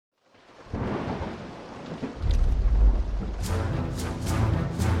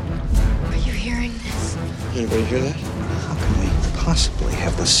hearing this? Anybody hear that? How can we possibly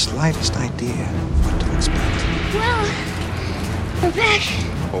have the slightest idea what to expect? Well, we're back.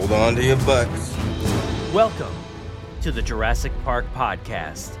 Hold on to your butts. Welcome to the Jurassic Park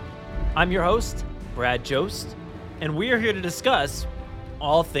podcast. I'm your host, Brad Jost, and we are here to discuss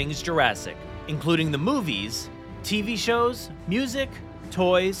all things Jurassic, including the movies, TV shows, music,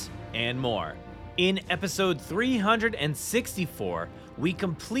 toys, and more. In episode 364, we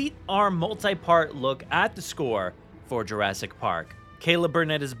complete our multi-part look at the score for Jurassic Park. Caleb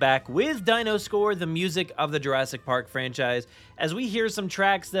Burnett is back with Dino-Score, the music of the Jurassic Park franchise, as we hear some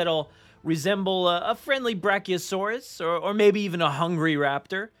tracks that'll resemble a friendly Brachiosaurus or maybe even a hungry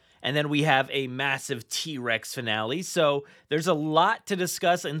raptor. And then we have a massive T-Rex finale. So there's a lot to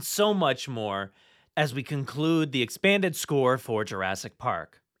discuss and so much more as we conclude the expanded score for Jurassic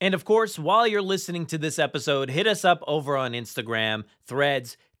Park. And of course, while you're listening to this episode, hit us up over on Instagram,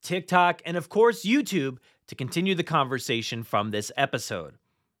 Threads, TikTok, and of course, YouTube to continue the conversation from this episode.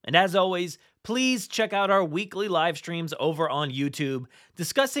 And as always, please check out our weekly live streams over on YouTube,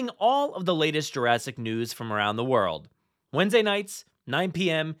 discussing all of the latest Jurassic news from around the world. Wednesday nights, 9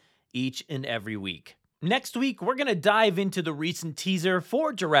 p.m., each and every week. Next week, we're going to dive into the recent teaser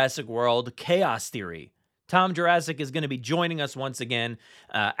for Jurassic World Chaos Theory. Tom Jurassic is going to be joining us once again,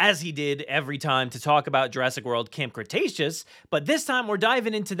 as he did every time, to talk about Jurassic World Camp Cretaceous. But this time, we're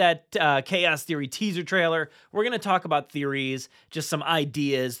diving into that Chaos Theory teaser trailer. We're going to talk about theories, just some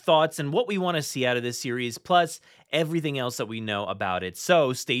ideas, thoughts, and what we want to see out of this series, plus everything else that we know about it.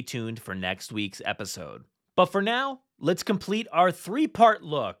 So stay tuned for next week's episode. But for now, let's complete our 3-part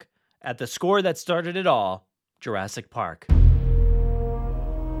look at the score that started it all, Jurassic Park.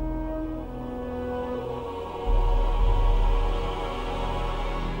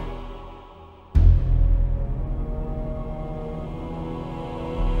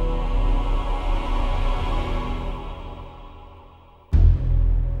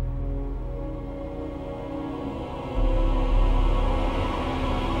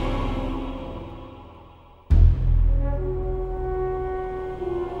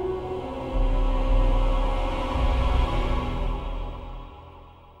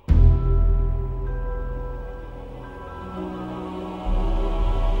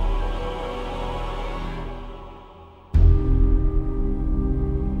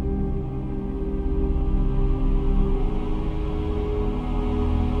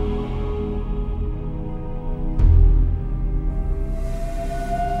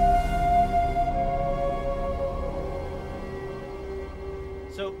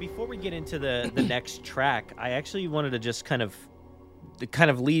 Before we get into the next track, I actually wanted to just kind of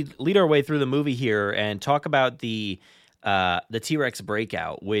lead our way through the movie here and talk about the T-Rex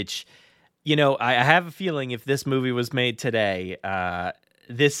breakout, which, you know, I have a feeling if this movie was made today,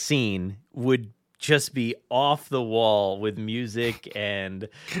 this scene would just be off the wall with music and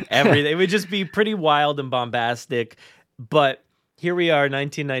everything. It would just be pretty wild and bombastic. But here we are,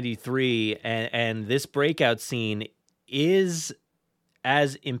 1993, and this breakout scene is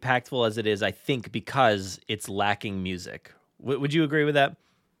as impactful as it is, I think, because it's lacking music. Would you agree with that?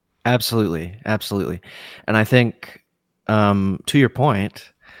 Absolutely. And I think, to your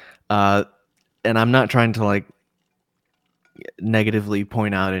point, and I'm not trying to like negatively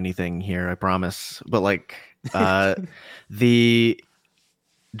point out anything here, I promise, but like the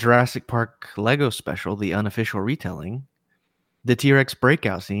Jurassic Park Lego special, the unofficial retelling, the T-Rex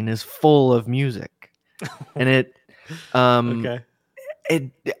breakout scene is full of music. And it okay.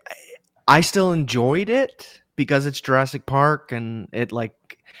 I still enjoyed it because it's Jurassic Park and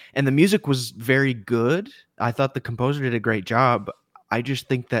and the music was very good. I thought the composer did a great job. I just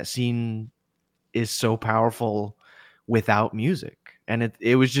think that scene is so powerful without music. And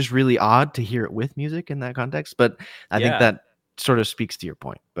it was just really odd to hear it with music in that context. But I think that sort of speaks to your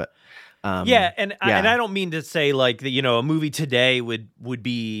point. But I don't mean to say like that, you know, a movie today would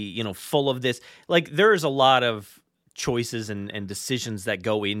be, you know, full of this. Like there's a lot of choices and decisions that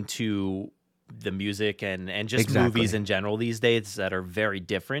go into the music and just movies in general these days that are very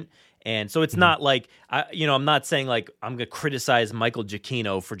different. And so it's not like, I'm not saying like I'm going to criticize Michael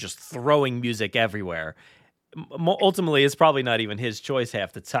Giacchino for just throwing music everywhere. Ultimately, it's probably not even his choice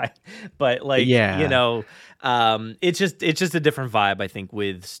half the time. But like, it's just a different vibe, I think,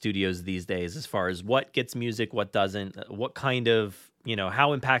 with studios these days as far as what gets music, what doesn't, what kind of, you know,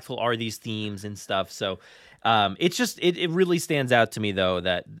 how impactful are these themes and stuff. So it really stands out to me, though,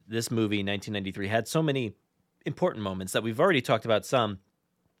 that this movie, 1993, had so many important moments that we've already talked about some.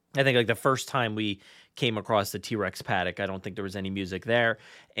 I think like the first time we came across the T-Rex paddock, I don't think there was any music there.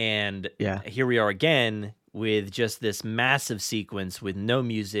 And here we are again with just this massive sequence with no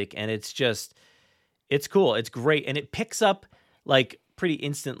music, and it's cool. It's great, and it picks up like pretty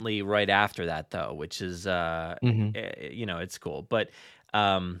instantly right after that, though, which is it's cool. But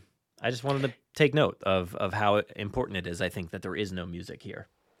I just wanted to take note of how important it is. I think that there is no music here.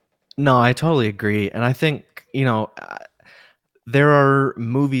 No, I totally agree, and I think there are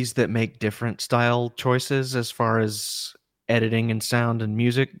movies that make different style choices as far as editing and sound and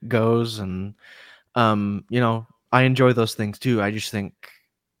music goes, and I enjoy those things too. I just think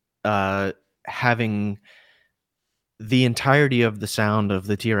having the entirety of the sound of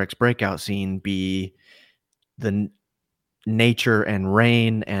the T-Rex breakout scene be the nature and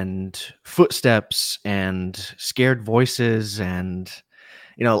rain and footsteps and scared voices and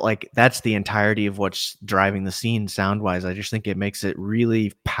like that's the entirety of what's driving the scene sound wise. I just think it makes it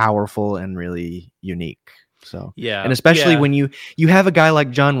really powerful and really unique. So yeah, and especially when you have a guy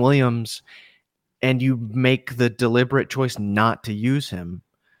like John Williams and you make the deliberate choice not to use him,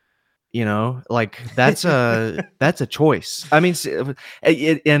 like that's a choice. I mean,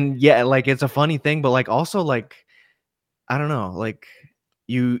 like it's a funny thing, but like also like I don't know, like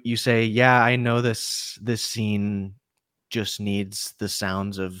you say, yeah, I know this scene just needs the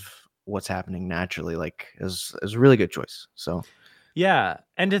sounds of what's happening naturally, like is a really good choice. So yeah,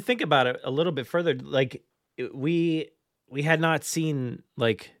 and to think about it a little bit further, like we had not seen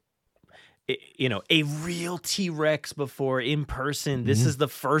like a real T-Rex before in person. This is the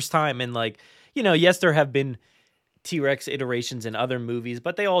first time, and like yes, there have been T-Rex iterations in other movies,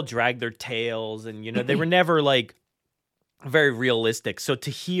 but they all drag their tails, and they were never like very realistic. So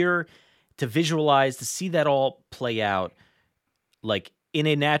to visualize, to see that all play out like in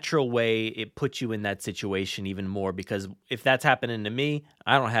a natural way, it puts you in that situation even more, because if that's happening to me,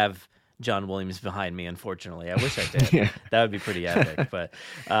 I don't have John Williams behind me, unfortunately. I wish I did. Yeah. That would be pretty epic. But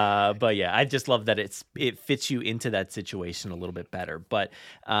yeah, I just love that it fits you into that situation a little bit better. But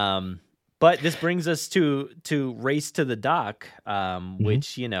this brings us to Race to the Dock,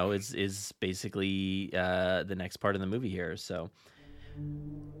 which is basically the next part of the movie here. So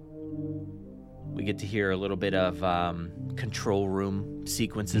we get to hear a little bit of control room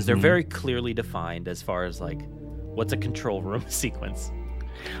sequences. They're very clearly defined as far as like what's a control room sequence.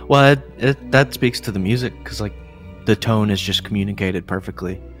 Well, that speaks to the music, because like the tone is just communicated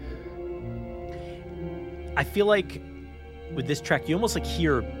perfectly. I feel like with this track, you almost like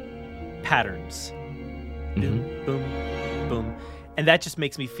hear patterns. Boom, boom, boom. And that just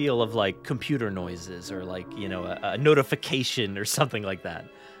makes me feel of like computer noises or like, a notification or something like that.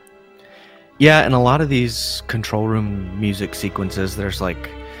 Yeah, and a lot of these control room music sequences, there's like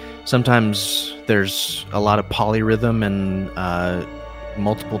sometimes there's a lot of polyrhythm and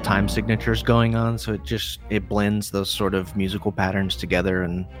multiple time signatures going on, so it blends those sort of musical patterns together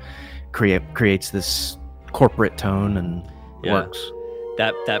and creates this corporate tone, and works.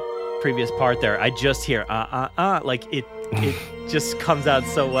 That previous part there, I just hear like it just comes out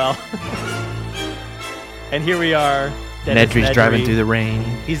so well. And here we are. Nedry's driving through the rain.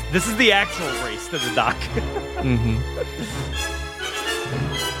 This is the actual race to the dock.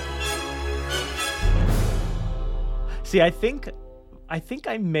 See, I think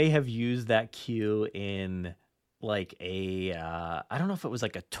I may have used that cue in like a I don't know if it was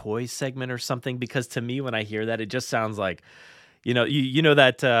like a toy segment or something, because to me when I hear that, it just sounds like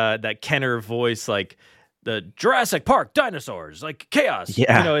that Kenner voice, like the Jurassic Park dinosaurs, like chaos.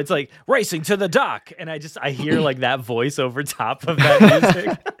 Yeah. It's like racing to the dock, and I hear like that voice over top of that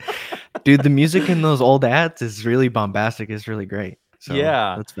music. Dude, the music in those old ads is really bombastic. It's really great. So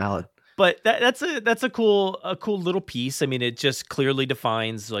yeah, that's valid. But that's a cool little piece. I mean, it just clearly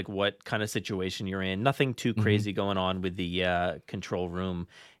defines like what kind of situation you're in. Nothing too crazy going on with the control room,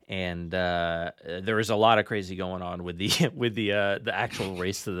 and there is a lot of crazy going on with the actual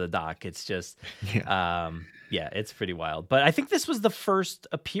race to the dock. It's just it's pretty wild. But I think this was the first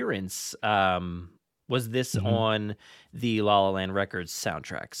appearance. Was this on the La La Land Records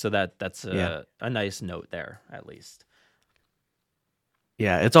soundtrack? So that's a nice note there, at least.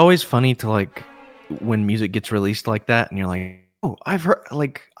 Yeah, it's always funny to like when music gets released like that, and you're like, "Oh, I've heard,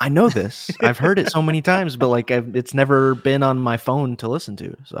 like, I know this. I've heard it so many times, but like, it's never been on my phone to listen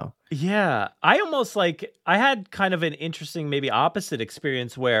to." So yeah, I had kind of an interesting, maybe opposite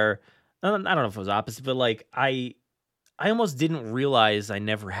experience where I don't know if it was opposite, but like I almost didn't realize I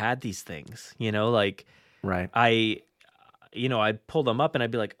never had these things. Like right. I pulled them up and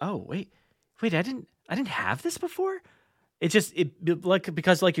I'd be like, "Oh, wait, I didn't have this before."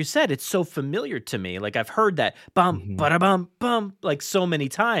 Because like you said, it's so familiar to me. Like I've heard that bum, ba-da-bum, bum, like so many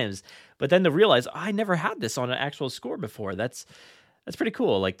times. But then to realize I never had this on an actual score before. That's pretty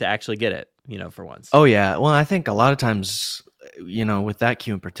cool, like to actually get it, for once. Oh yeah. Well, I think a lot of times, with that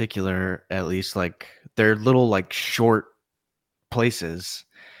cue in particular, at least, like they're little like short places.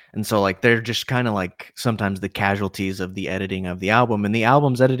 And so like they're just kind of like sometimes the casualties of the editing of the album, and the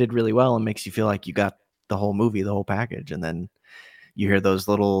album's edited really well and makes you feel like you got the whole movie, the whole package. And then you hear those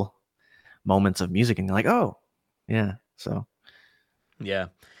little moments of music and you're like, oh yeah. So yeah.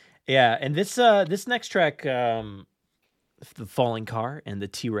 And this next track, the falling car and the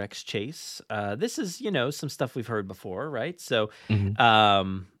T-Rex chase, this is, some stuff we've heard before. Right. So, and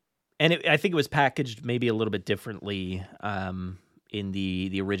I think it was packaged maybe a little bit differently, in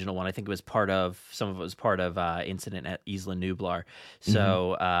the original one. I think some of it was part of Incident at Isla Nublar.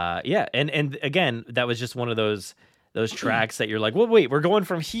 So and again, that was just one of those tracks that you're like, well, wait, we're going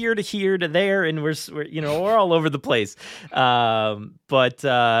from here to here to there, and we're all over the place. But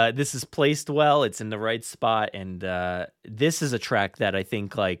this is placed well. It's in the right spot, and this is a track that I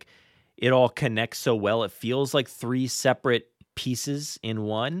think like it all connects so well. It feels like three separate pieces in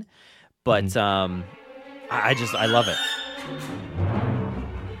one, but I love it.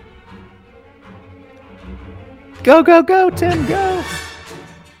 Go, go, go, Tim, go.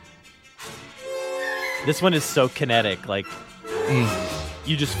 This one is so kinetic, like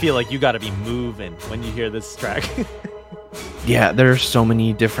you just feel like you got to be moving when you hear this track. Yeah, there are so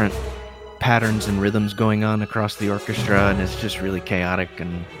many different patterns and rhythms going on across the orchestra, and it's just really chaotic,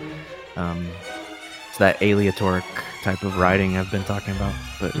 and it's that aleatoric type of writing I've been talking about.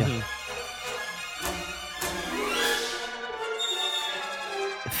 But yeah.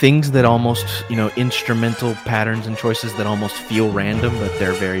 Things that almost, instrumental patterns and choices that almost feel random, but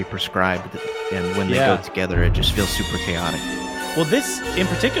they're very prescribed. And when they go together, it just feels super chaotic. Well, this in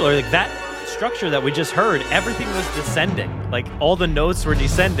particular, like that structure that we just heard, everything was descending. Like all the notes were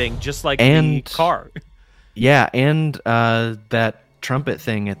descending, just like the car. Yeah, and that trumpet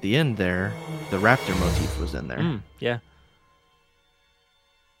thing at the end there, the raptor motif was in there. Yeah.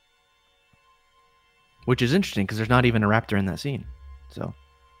 Which is interesting because there's not even a raptor in that scene. So.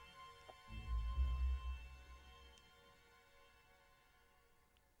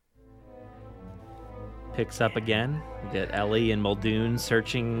 Picks up again. We get Ellie and Muldoon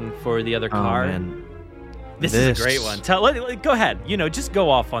searching for the other car. Man. This is a great one. Go ahead. Just go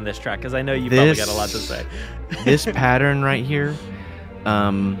off on this track because I know you probably got a lot to say. This pattern right here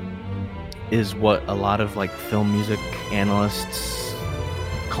is what a lot of like film music analysts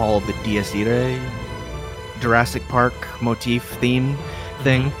call the Dies Irae Jurassic Park motif theme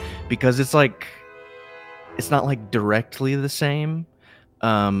thing, because it's not like directly the same,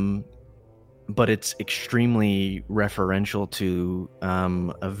 but it's extremely referential to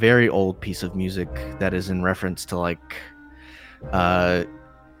a very old piece of music that is in reference to like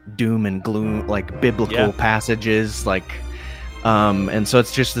doom and gloom, like biblical passages, like and so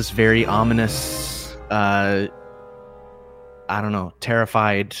it's just this very ominous, I don't know,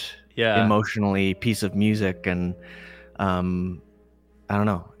 terrified, emotionally piece of music, and I don't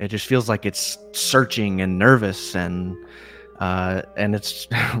know, it just feels like it's searching and nervous, and it's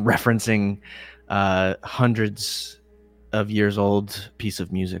referencing hundreds of years old piece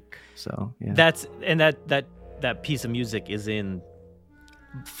of music. So yeah, that piece of music is in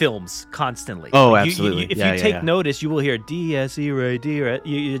films constantly. Oh, absolutely. If you take notice, you will hear Dies Irae,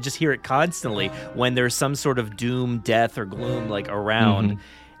 you just hear it constantly when there's some sort of doom, death, or gloom like around,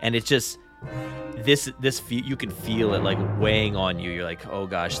 and it's just this you can feel it like weighing on you. You're like, oh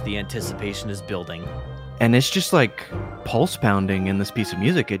gosh, the anticipation is building. And it's just like pulse pounding in this piece of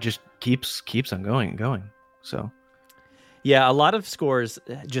music. It just keeps on going and going. So, yeah, a lot of scores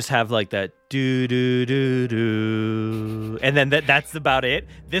just have like that do do do do, and then that's about it.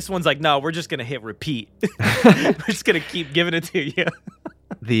 This one's like, no, we're just gonna hit repeat. We're just gonna keep giving it to you.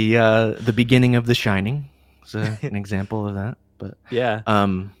 The beginning of The Shining is an example of that. But yeah,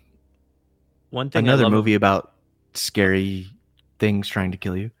 one thing. Another movie about scary things trying to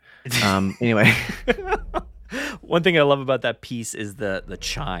kill you. Anyway. One thing I love about that piece is the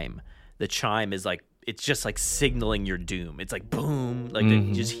chime. The chime is like, it's just like signaling your doom. It's like boom, like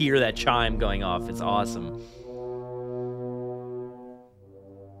you just hear that chime going off. It's awesome.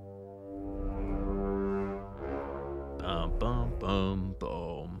 Boom, boom, boom,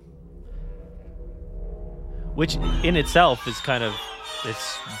 boom. Which in itself is kind of,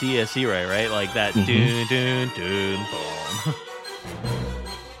 it's Dies Irae, right? Like that doon, doon, doon, boom.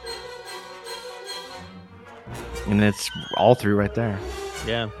 And it's all through right there.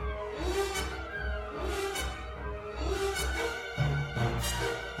 Yeah.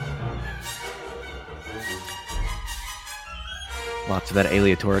 Lots of that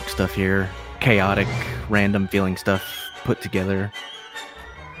aleatoric stuff here. Chaotic, random feeling stuff put together.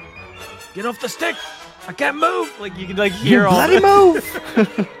 get off the stick. I can't move. Like you can like hear all bloody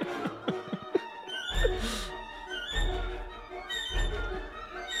move.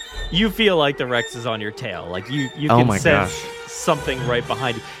 You feel like the Rex is on your tail. Like you Oh can my sense gosh. something right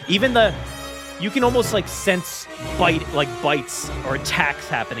behind you. Even you can almost like sense bites or attacks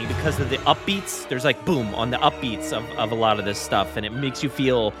happening because of the upbeats. There's like boom on the upbeats of a lot of this stuff, and it makes you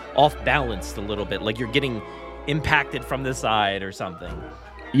feel off balanced a little bit, like you're getting impacted from the side or something.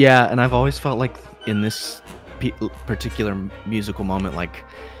 Yeah, and I've always felt like in this particular musical moment, like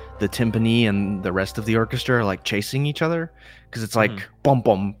the timpani and the rest of the orchestra are like chasing each other because it's like bum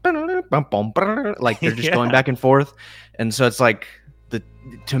bum bum bum, like they're just going back and forth, and so it's like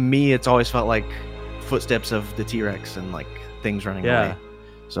to me it's always felt like footsteps of the T-Rex and like things running away.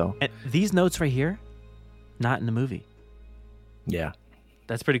 So and these notes right here, not in the movie. Yeah,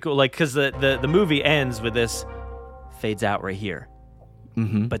 that's pretty cool. Like because the movie ends with this fades out right here,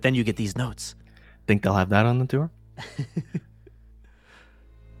 but then you get these notes. Think they'll have that on the tour?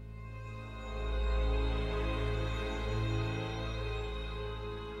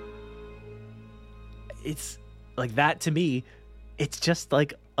 It's like that to me. It's just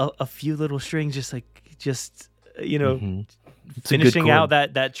like a few little strings, finishing out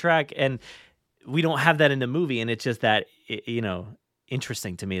that track, and we don't have that in the movie, and it's just that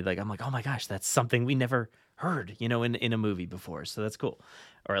interesting to me. Like I'm like, oh my gosh, that's something we never heard, in a movie before. So that's cool,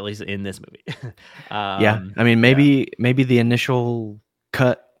 or at least in this movie. Yeah, I mean, maybe the initial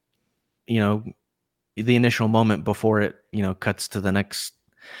cut, the initial moment before it, cuts to the next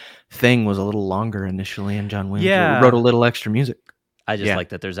thing was a little longer initially, and John Williams wrote a little extra music. I just like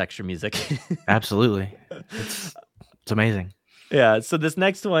that there's extra music. Absolutely, it's amazing. Yeah. So this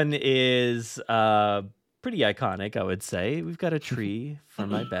next one is pretty iconic, I would say. We've got a tree for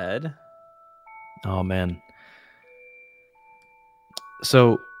my bed. Oh man.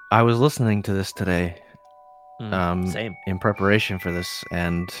 So I was listening to this today, same, in preparation for this,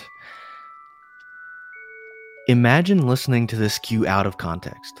 and imagine listening to this cue out of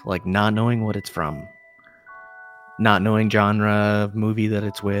context, like not knowing what it's from, not knowing genre of movie that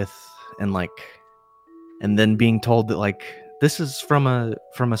it's with, and then being told that like this is from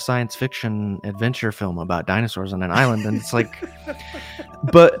a science fiction adventure film about dinosaurs on an island, and it's like,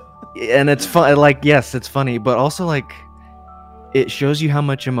 and it's fun. Like yes, it's funny, but also like it shows you how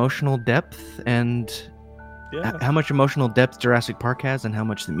much emotional depth how much emotional depth Jurassic Park has, and how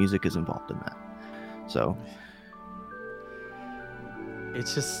much the music is involved in that. So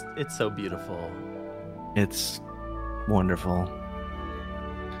it's so beautiful. It's wonderful.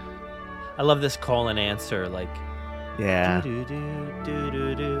 I love this call and answer, like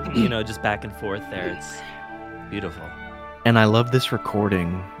just back and forth there. It's beautiful. And I love this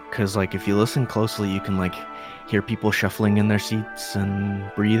recording because like if you listen closely, you can like hear people shuffling in their seats and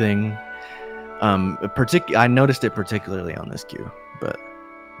breathing. I noticed it particularly on this cue, but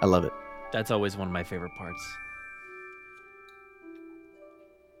I love it. That's always one of my favorite parts.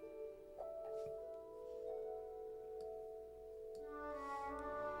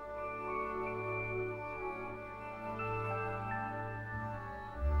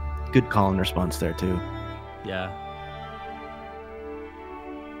 Good call and response there too. Yeah.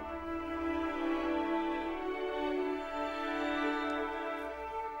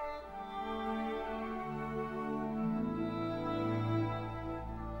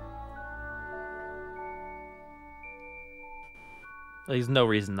 There's no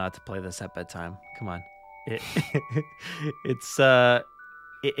reason not to play this at bedtime. Come on. It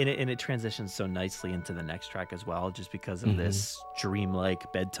transitions so nicely into the next track as well, just because of this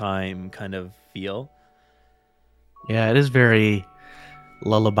dreamlike bedtime kind of feel. Yeah, it is very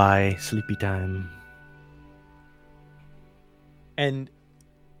lullaby, sleepy time. And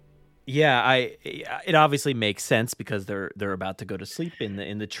it obviously makes sense because they're about to go to sleep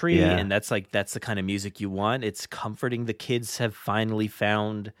in the tree, and that's the kind of music you want. It's comforting. The kids have finally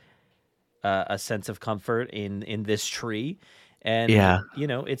found a sense of comfort in this tree. And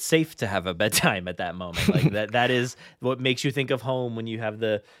it's safe to have a bedtime at that moment. Like that is what makes you think of home when you have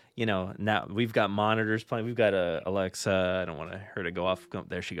the, now we've got monitors playing. We've got a Alexa. I don't want her to go off. Oh,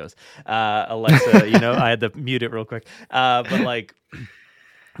 there she goes. Alexa, I had to mute it real quick. But like,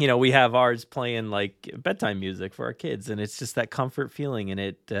 we have ours playing like bedtime music for our kids, and it's just that comfort feeling. And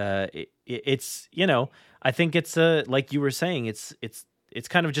it's I think it's like you were saying, it's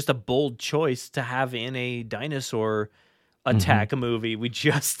kind of just a bold choice to have in a dinosaur attack movie. We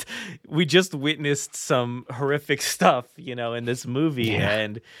just witnessed some horrific stuff, in this movie,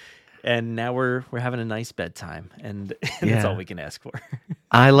 and now we're having a nice bedtime, and that's all we can ask for.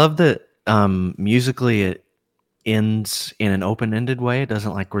 I love that musically ends in an open-ended way. It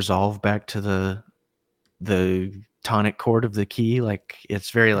doesn't like resolve back to the tonic chord of the key. Like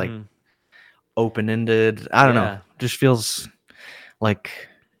it's very like open-ended. I don't know. Just feels like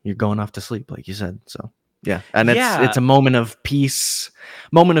you're going off to sleep, like you said. So yeah, and it's a moment of peace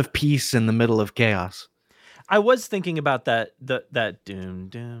in the middle of chaos. I was thinking about that doom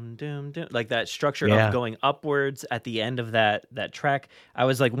doom doom doom, like that structure of going upwards at the end of that track. I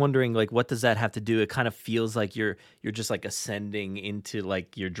was like wondering, like, what does that have to do? It kind of feels like you're just like ascending into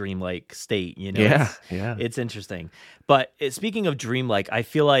like your dreamlike state, you know? It's interesting. But speaking of dreamlike, I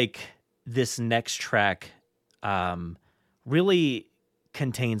feel like this next track really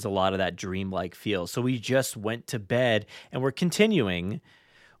contains a lot of that dreamlike feel. So we just went to bed and we're continuing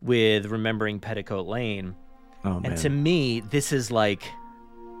with Remembering Petticoat Lane. Oh, man. And to me, this is like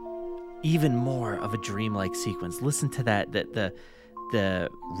even more of a dreamlike sequence. Listen to that the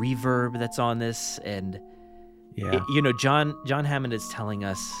reverb that's on this, and John Hammond is telling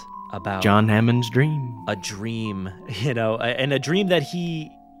us about John Hammond's dream, a dream, and a dream that he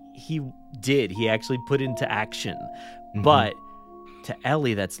did. He actually put into action, but to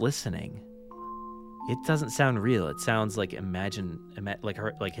Ellie that's listening, it doesn't sound real. It sounds like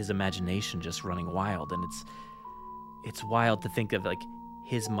like his imagination just running wild, and it's wild to think of like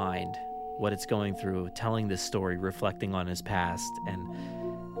his mind, what it's going through, telling this story, reflecting on his past, and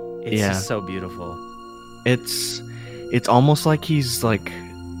it's just so beautiful. It's almost like he's like,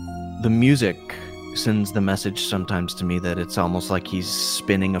 the music sends the message sometimes to me that it's almost like he's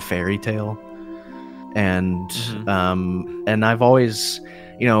spinning a fairy tale, and and I've always,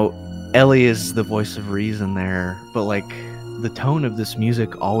 Ellie is the voice of reason there, but like the tone of this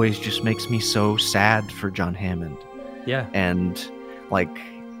music always just makes me so sad for John Hammond. Yeah. And like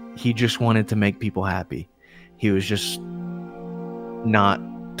he just wanted to make people happy. He was just not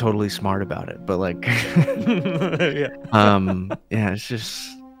totally smart about it, but like it's just,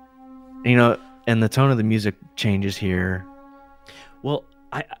 and the tone of the music changes here. Well,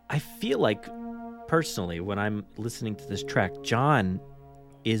 I feel like personally when I'm listening to this track, John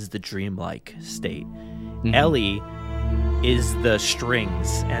is the dreamlike state. Ellie is the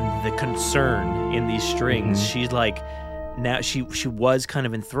strings and the concern in these strings. She's like, now she was kind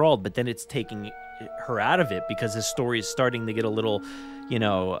of enthralled, but then it's taking her out of it because the story is starting to get a little,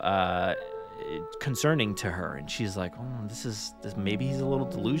 concerning to her, and she's like, oh, this maybe he's a little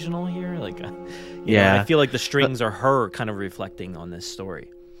delusional here. Like, I feel like the strings are her kind of reflecting on this story.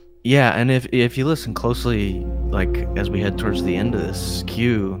 Yeah, and if you listen closely, like as we head towards the end of this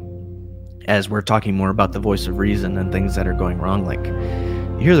cue, as we're talking more about the voice of reason and things that are going wrong, like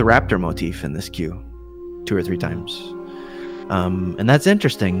you hear the raptor motif in this cue 2 or 3 times. And that's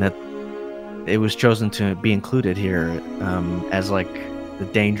interesting that it was chosen to be included here as like the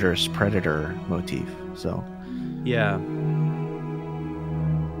dangerous predator motif. So, yeah.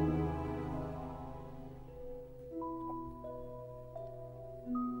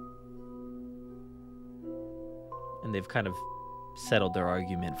 And they've kind of settled their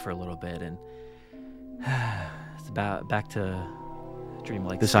argument for a little bit, and it's about back to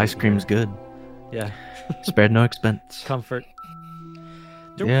dreamlike. This ice cream's good. Yeah. Spared no expense. Comfort.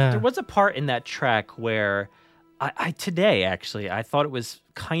 There was a part in that track where I today actually I thought it was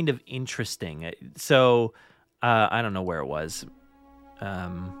kind of interesting. So I don't know where it was.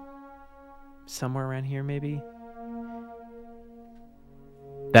 Somewhere around here maybe.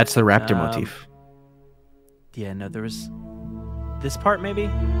 That's the raptor motif. Yeah, no, there was this part maybe?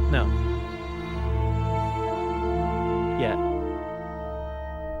 No. Yeah.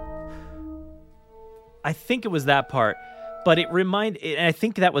 I think it was that part, but and I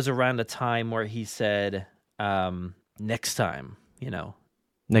think that was around the time where he said, next time,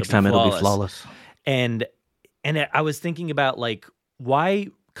 next time it'll be flawless. And I was thinking about like, why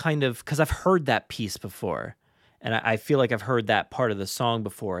kind of, because I've heard that piece before. And I feel like I've heard that part of the song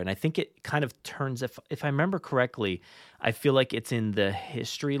before. And I think it kind of turns, if I remember correctly, I feel like it's in the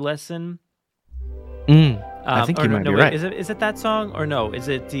history lesson. I think you might be right. Is it that song? Or no, is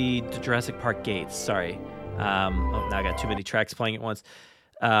it the Jurassic Park gates? Sorry. Now I got too many tracks playing at once.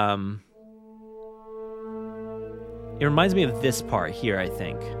 It reminds me of this part here, I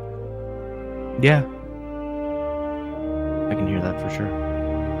think. Yeah. I can hear that for sure.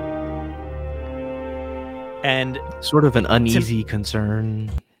 And sort of an uneasy concern.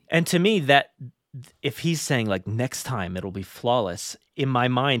 And to me, that if he's saying like next time it'll be flawless, in my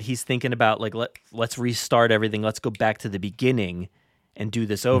mind he's thinking about like let's restart everything, let's go back to the beginning and do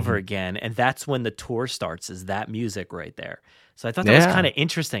this over again. And that's when the tour starts, is that music right there. So I thought that was kind of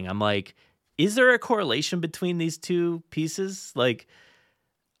interesting. I'm like, is there a correlation between these two pieces? Like,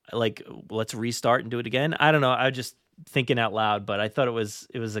 like, let's restart and do it again. I don't know. I was just thinking out loud, but I thought it was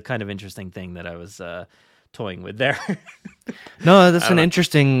a kind of interesting thing that I was toying with there. No, there's an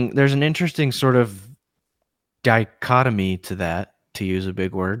interesting sort of dichotomy to that, to use a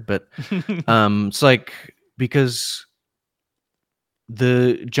big word, but it's like, because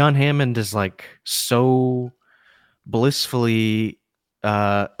the John Hammond is like so blissfully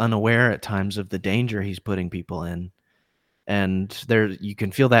unaware at times of the danger he's putting people in, and there you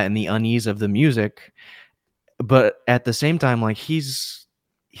can feel that in the unease of the music, but at the same time, like, he's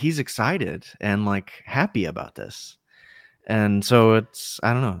excited and like happy about this. And so it's,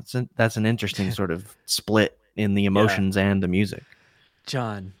 I don't know, that's an interesting sort of split in the emotions and the music.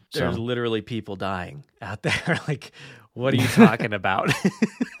 John, there's literally people dying out there. Like, what are you talking about?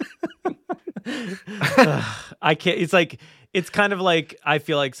 I can't. It's like, it's kind of like, I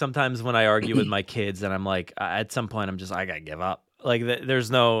feel like sometimes when I argue with my kids and I'm like, at some point I'm just, I gotta give up. Like, there's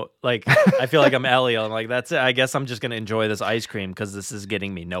no, like, I feel like I'm Ellie. I'm like, that's it. I guess I'm just gonna enjoy this ice cream because this is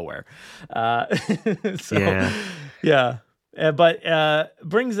getting me nowhere. Yeah. But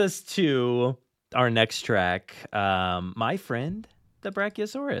brings us to our next track, My Friend, the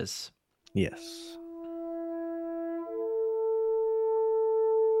Brachiosaurus. Yes.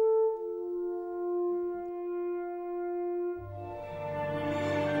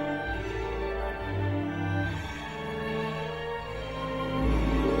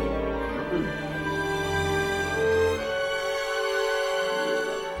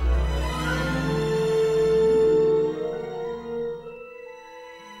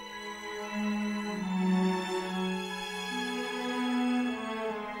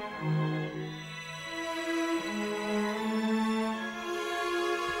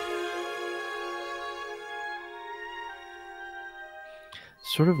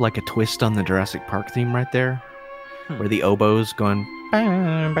 Sort of like a twist on the Jurassic Park theme right there, where the oboe's going, like,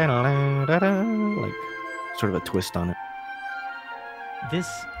 sort of a twist on it.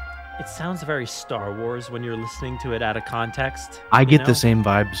 It sounds very Star Wars when you're listening to it out of context. I get the same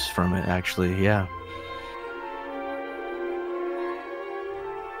vibes from it, actually, yeah.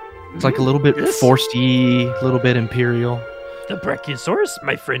 It's like a little bit forced-y, a little bit Imperial. The Brachiosaurus,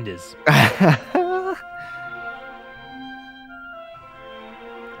 my friend, is.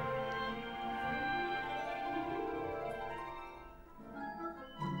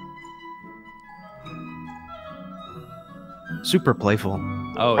 Super playful.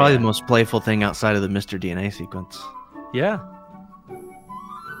 Oh, probably the most playful thing outside of the Mr. DNA sequence. Yeah.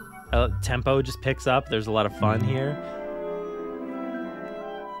 Tempo just picks up. There's a lot of fun here.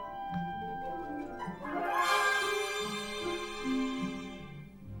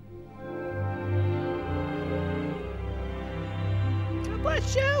 God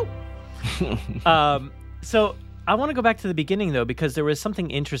bless you. So I want to go back to the beginning, though, because there was something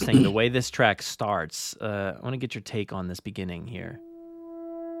interesting the way this track starts. I want to get your take on this beginning here.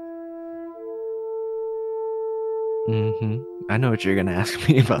 I know what you're going to ask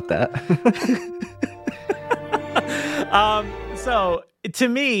me about that. So to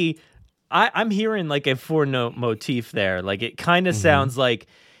me, I'm hearing like a 4-note motif there. Like, it kind of sounds like,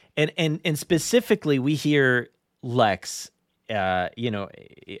 and specifically we hear Lex,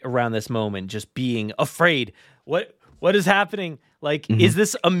 around this moment just being afraid. What is happening? Like, is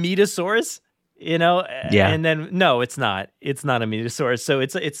this a Metasaurus? Yeah. And then no, it's not. It's not a Metasaurus. So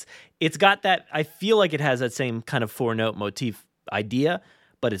it's got that. I feel like it has that same kind of 4-note motif idea,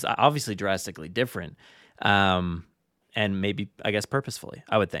 but it's obviously drastically different. And maybe, I guess, purposefully,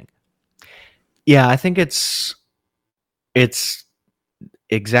 I would think. Yeah, I think it's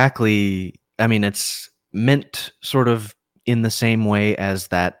exactly. I mean, it's meant sort of in the same way as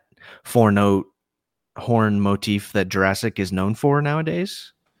that 4-note horn motif that Jurassic is known for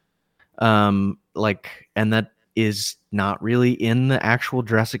nowadays. And that is not really in the actual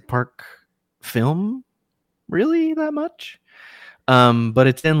Jurassic Park film really that much. But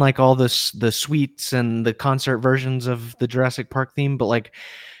it's in like all the suites and the concert versions of the Jurassic Park theme. But like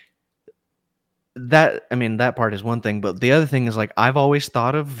that, I mean, that part is one thing, but the other thing is, like, I've always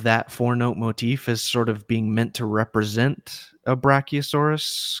thought of that 4-note motif as sort of being meant to represent a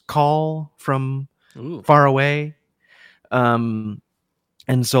Brachiosaurus call from far away. And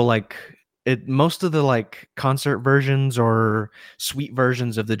so like most of the like concert versions or suite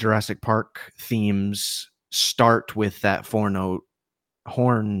versions of the Jurassic Park themes start with that 4-note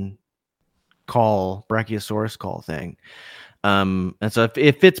horn call, Brachiosaurus call thing. And so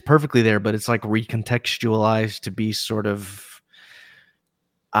it fits perfectly there, but it's like recontextualized to be sort of,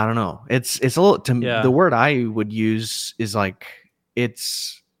 I don't know. It's a little, the word I would use is like,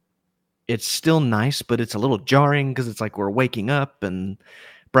 it's still nice, but it's a little jarring because it's like we're waking up,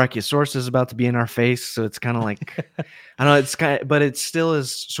 Brachiosaurus is about to be in our face, so it's kind of like I don't know, it's kind of, but it still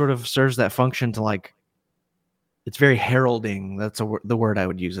is sort of serves that function to like it's very heralding. That's the word I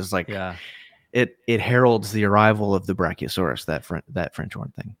would use is like it heralds the arrival of the Brachiosaurus, that French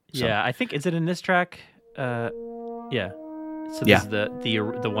horn thing. So. Yeah, I think is it in this track? Yeah. So this is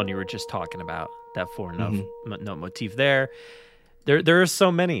the one you were just talking about. That 4-note note motif there. There are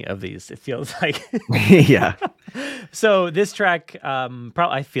so many of these. It feels like. Yeah. So this track,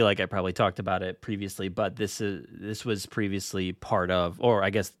 I feel like I probably talked about it previously, but this was previously part of, or I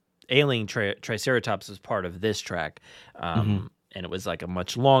guess Alien Triceratops was part of this track. And it was like a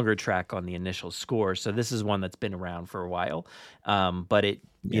much longer track on the initial score. So this is one that's been around for a while, but it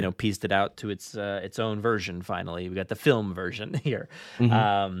pieced it out to its own version. Finally, we got the film version here,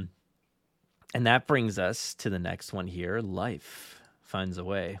 and that brings us to the next one here. Life Finds a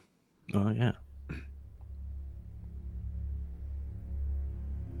Way. Oh yeah,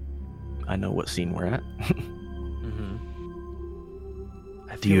 I know what scene we're at.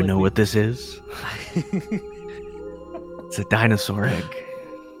 Do you know what this is? It's a dinosaur egg.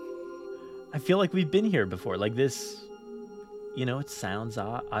 I feel like we've been here before. Like this, it sounds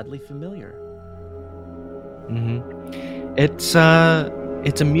oddly familiar. It's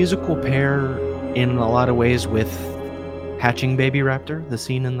a musical pair in a lot of ways with Hatching Baby Raptor, the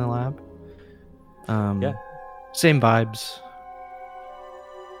scene in the lab. Same vibes.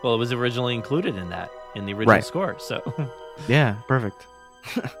 Well, it was originally included in the original score. So yeah, perfect.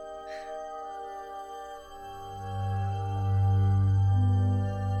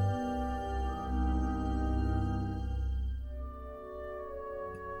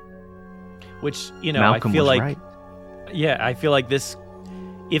 Which, Malcolm I feel was like, right. Yeah, I feel like this,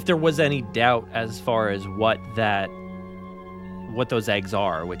 if there was any doubt as far as what those eggs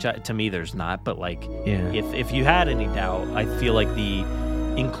are, which to me there's not, but like, if you had any doubt, I feel like the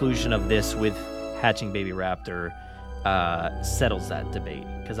inclusion of this with Hatching Baby Raptor settles that debate,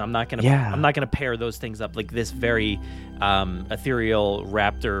 because I'm not gonna pair those things up like this very ethereal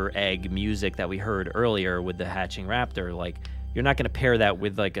raptor egg music that we heard earlier with the Hatching Raptor. Like, you're not going to pair that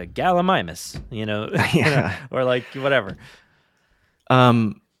with like a Gallimimus, or like whatever.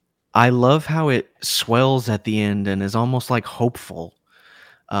 I love how it swells at the end and is almost like hopeful.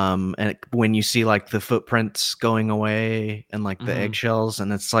 And when you see like the footprints going away and like the eggshells,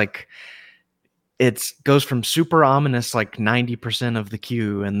 and it's like it goes from super ominous, like 90% of the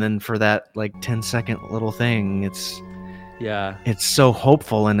cue, and then for that like 10-second little thing, it's so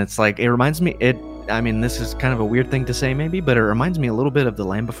hopeful, and it's like it reminds me this is kind of a weird thing to say maybe, but it reminds me a little bit of The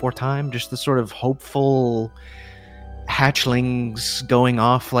Land Before Time, just the sort of hopeful hatchlings going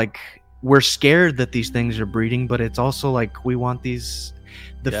off. Like, we're scared that these things are breeding, but it's also like we want these.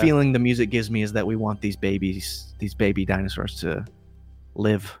 The feeling the music gives me is that we want these baby dinosaurs to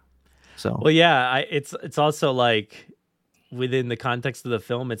live. So well, yeah, it's also like within the context of the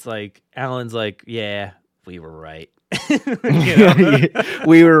film, it's like Alan's like, yeah, we were right.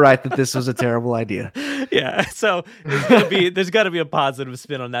 We were right that this was a terrible idea. Yeah, so there's got to be a positive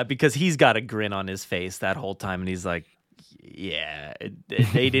spin on that, because he's got a grin on his face that whole time, and he's like, yeah,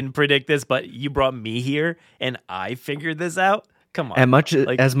 they didn't predict this, but you brought me here and I figured this out. Come on.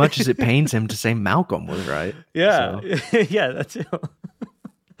 As much as it pains him to say Malcolm was right. Yeah. So. Yeah, that's it.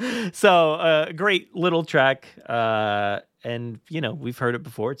 So great little track. And we've heard it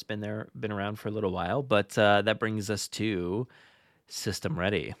before. It's been around for a little while, but that brings us to System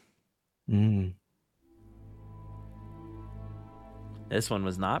Ready. This one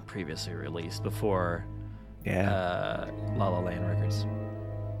was not previously released before La La Land Records.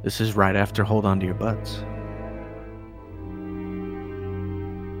 This is right after Hold On to Your Butts.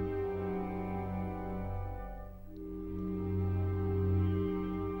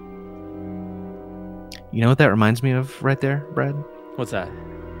 You know what that reminds me of right there, Brad? What's that?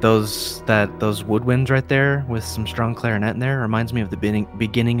 Those woodwinds right there with some strong clarinet in there reminds me of the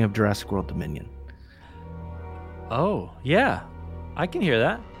beginning of Jurassic World Dominion. Oh, yeah. I can hear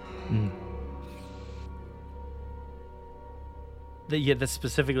that. That's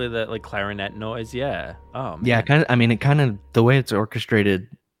specifically that like clarinet noise. Yeah. Oh, man. Yeah, kind of the way it's orchestrated,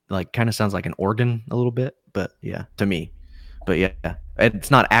 like kind of sounds like an organ a little bit, but yeah, to me. But yeah,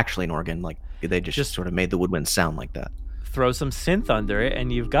 it's not actually an organ. Like they just sort of made the woodwind sound like that. Throw some synth under it,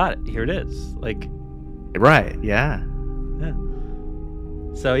 and you've got it. Here it is. Like, right? Yeah. Yeah.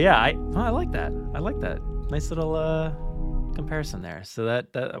 So yeah, I like that. I like that. Nice little comparison there. So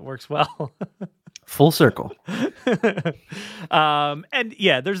that works well. Full circle. And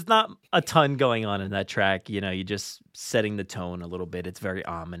yeah, there's not a ton going on in that track. You're just setting the tone a little bit. It's very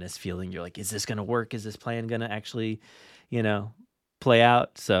ominous feeling. You're like, is this going to work? Is this plan going to actually, play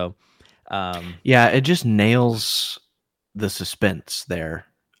out. So, yeah, it just nails the suspense there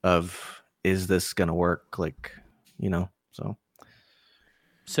of, is this gonna work? Like,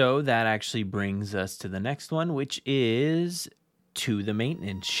 So that actually brings us to the next one, which is To the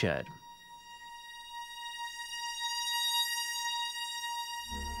Maintenance Shed.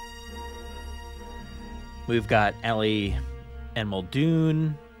 We've got Ellie and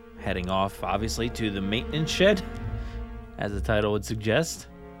Muldoon heading off, obviously, to the maintenance shed, as the title would suggest.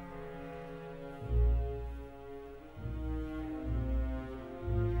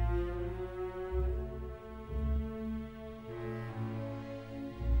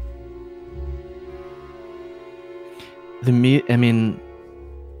 The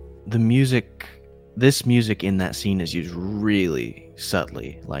music, this music in that scene is used really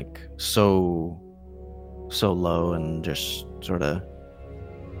subtly, like so low and just sort of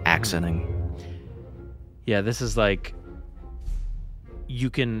accenting. Yeah, this is like, you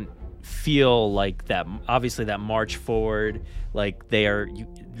can feel like that, obviously that march forward, like they are,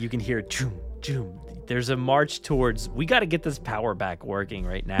 you can hear choom, choom. There's a march towards, we got to get this power back working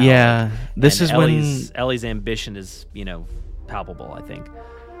right now. Yeah, this is Ellie's ambition is, palpable, I think.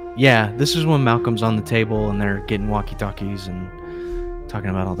 Yeah, this is when Malcolm's on the table and they're getting walkie-talkies and talking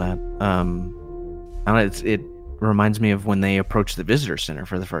about all that. It reminds me of when they approached the visitor center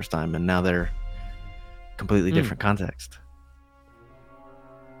for the first time, and now they're completely different context.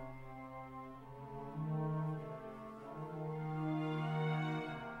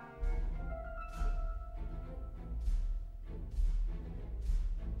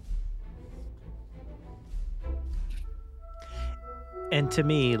 And to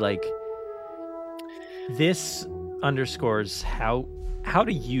me, like, this underscores how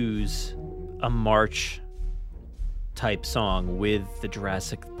to use a march type song with the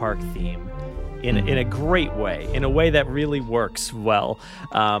Jurassic Park theme in a great way, in a way that really works well.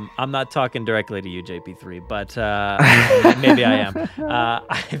 I'm not talking directly to you, JP3, but maybe I am.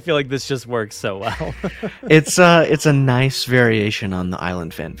 I feel like this just works so well. It's a nice variation on the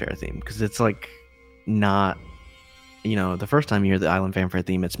Island Fanfare theme, because it's like not, the first time you hear the Island Fanfare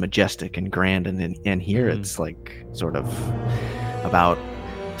theme, it's majestic and grand, and here it's like sort of about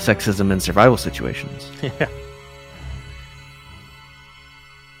sexism in survival situations. Yeah.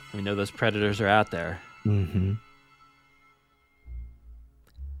 We know those predators are out there. Mm-hmm.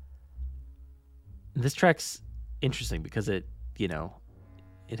 This track's interesting because it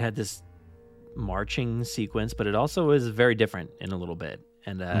had this marching sequence, but it also is very different in a little bit.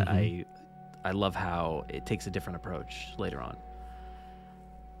 And I love how it takes a different approach later on.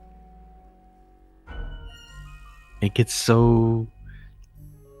 It gets so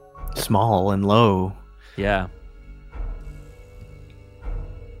small and low. Yeah.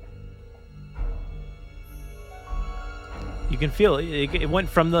 You can feel it. It went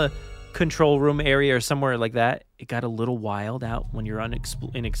from the control room area or somewhere like that. It got a little wild out when you're on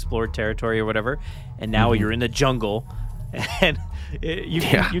in explored territory or whatever, and now you're in the jungle, and you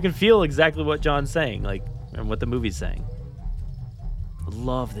can feel exactly what John's saying, like, and what the movie's saying.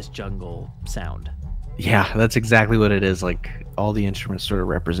 Love this jungle sound. Yeah, that's exactly what it is. Like, all the instruments sort of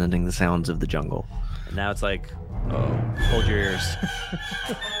representing the sounds of the jungle. And now it's like, oh, hold your ears.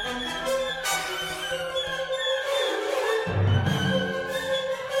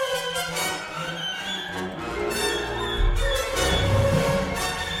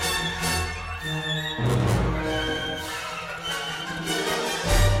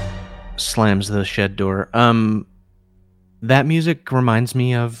 Slams the shed door. That music reminds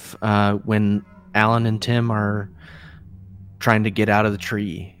me of when Alan and Tim are trying to get out of the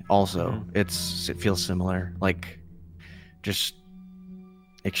tree. Also, it feels similar, like just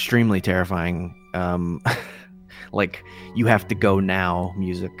extremely terrifying. Like, you have to go now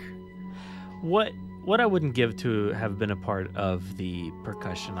music. What I wouldn't give to have been a part of the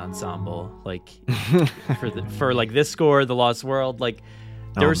percussion ensemble, like for like this score, The Lost World, like.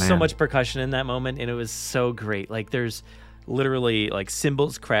 There was so much percussion in that moment, and it was so great. Like, there's literally like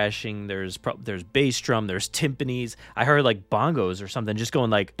cymbals crashing. There's bass drum. There's timpanis. I heard like bongos or something just going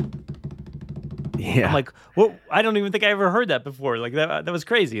like. Yeah. I'm like, well, I don't even think I ever heard that before. Like that was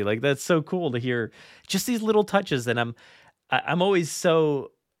crazy. Like, that's so cool to hear just these little touches. And I'm always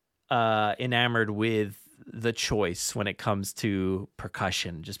so enamored with the choice when it comes to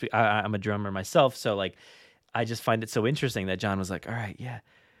percussion. I'm a drummer myself, so like. I just find it so interesting that John was like, all right, yeah,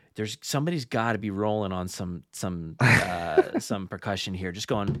 somebody's got to be rolling on some percussion here, just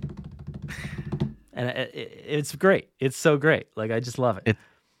going, and it's great. It's so great. Like, I just love it.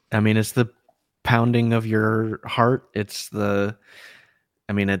 It's the pounding of your heart. It's the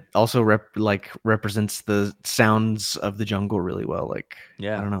I mean, it also represents the sounds of the jungle really well. Like,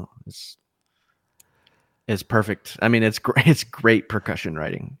 yeah, I don't know, it's perfect. I mean, it's great. It's great percussion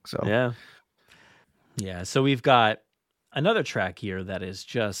writing. So yeah. So we've got another track here that is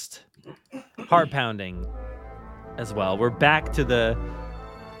just heart pounding as well. We're back to the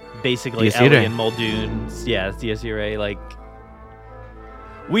basically Dies Irae. Ellie and Muldoon's. Yeah, it's Dies Irae. Like,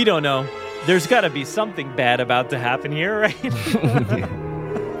 we don't know. There's got to be something bad about to happen here, right?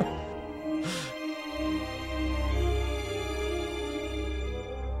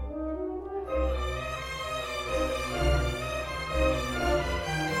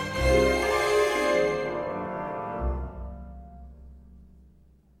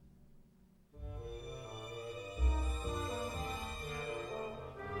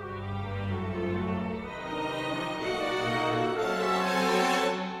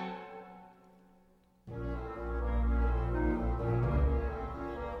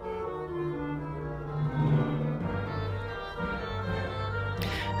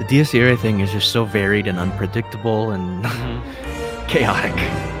 The Dies Irae thing is just so varied and unpredictable and chaotic.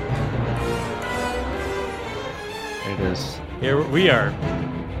 There it is. Here we are.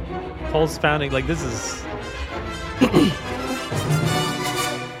 Pulse pounding. Like, this is...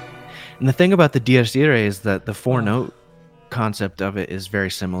 And the thing about the Dies Irae is that the 4-note concept of it is very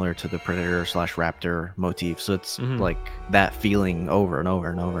similar to the Predator/Raptor motif. So it's like that feeling over and over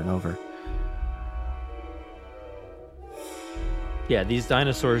and over and over. Yeah, these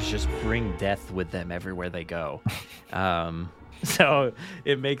dinosaurs just bring death with them everywhere they go. So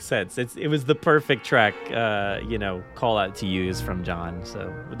it makes sense. It was the perfect track, call out to use from John.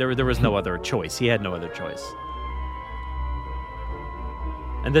 So there was no other choice. He had no other choice.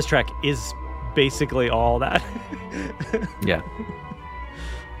 And this track is basically all that. Yeah.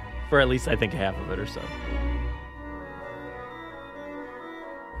 For at least, I think, half of it or so.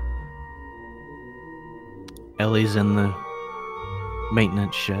 Ellie's in the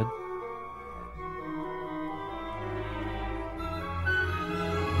maintenance shed.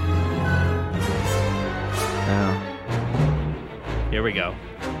 Here we go.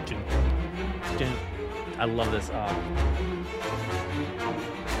 I love this.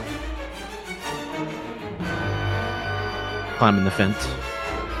 Climbing the fence.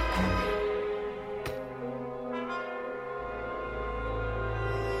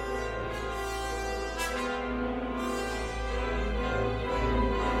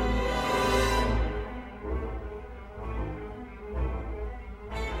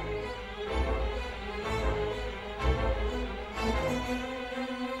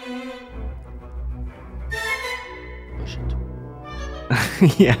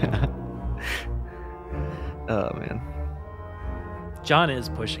 Yeah. Oh man. John is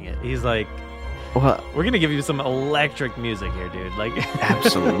pushing it. He's like, well, we're gonna give you some electric music here, dude. Like,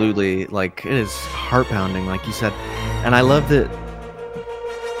 absolutely. Like, it is heart pounding, like you said. And I love that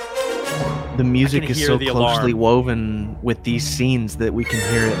the music is so closely woven with these scenes that we can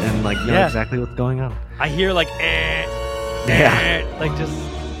hear it and like know exactly what's going on. I hear like, like just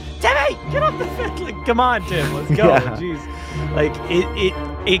Timmy, get off the fence! Like, come on, Tim, let's go. Jeez, like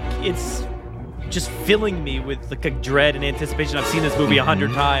it's just filling me with like a dread and anticipation. I've seen this movie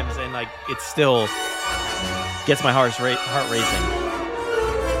 100 times, and like it still gets my heart racing.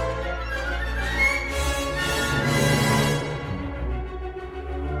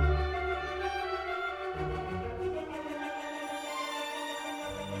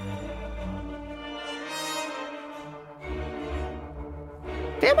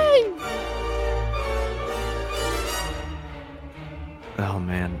 Oh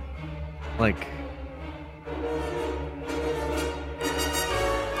man, like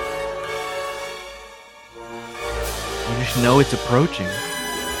you just know it's approaching.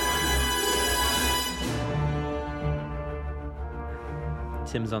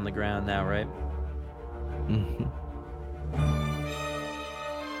 Tim's on the ground now, right? Mm-hmm.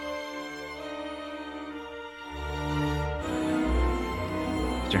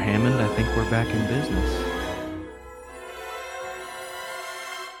 Mr. Hammond, I think we're back in business.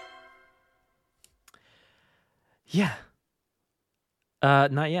 Yeah.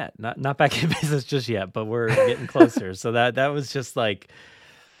 Not yet. Not back in business just yet, but we're getting closer. So that was just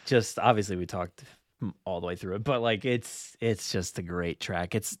obviously we talked all the way through it, but like it's just a great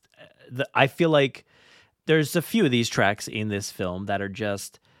track. I feel like there's a few of these tracks in this film that are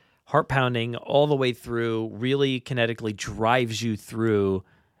just heart pounding all the way through, really kinetically drives you through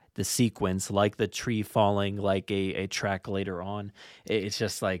the sequence, like the tree falling, like a track later on. It's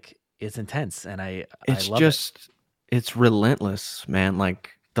just like, it's intense, and I love it. It's relentless, man.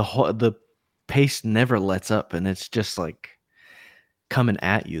 Like the pace never lets up, and it's just like coming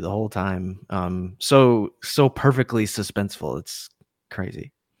at you the whole time. So perfectly suspenseful. It's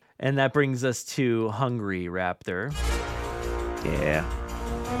crazy. And that brings us to Hungry Raptor. Yeah.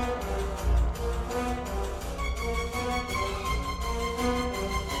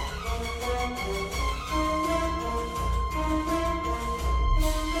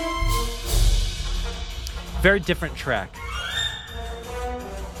 Very different track.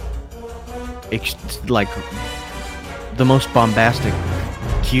 It's like the most bombastic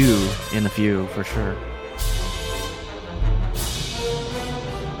cue in the few, for sure.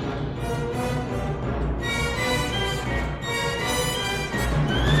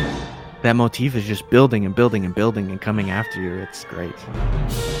 That motif is just building and building and building and coming after you. It's great.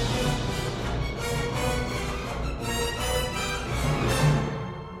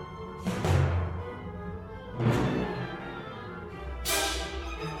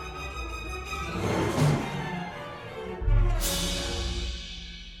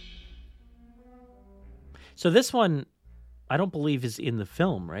 So this one, I don't believe is in the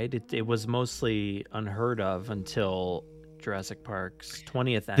film, right? It was mostly unheard of until Jurassic Park's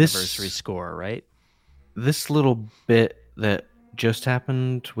 20th anniversary score, right? This little bit that just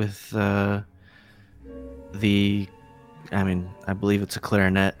happened with I believe it's a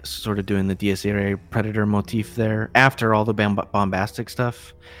clarinet sort of doing the Dies Irae Predator motif there after all the bombastic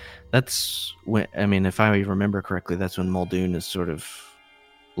stuff. That's when, if I remember correctly, that's when Muldoon is sort of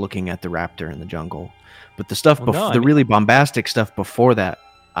looking at the raptor in the jungle. But the stuff really bombastic stuff before that,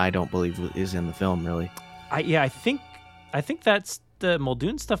 I don't believe is in the film, really. I think that's the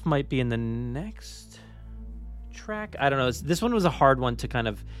Muldoon stuff might be in the next track. I don't know. This one was a hard one to kind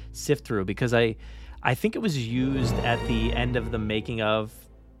of sift through because I think it was used at the end of the making of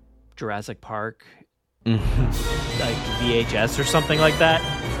Jurassic Park, like VHS or something like that.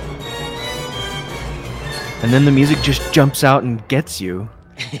 And then the music just jumps out and gets you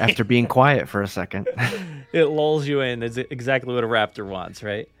after being quiet for a second. It lulls you in. It's exactly what a raptor wants,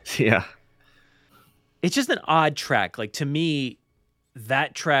 right? Yeah. It's just an odd track. Like, to me,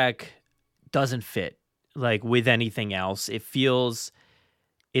 that track doesn't fit like with anything else. It feels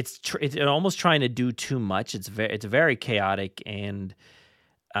it's almost trying to do too much. It's very chaotic, and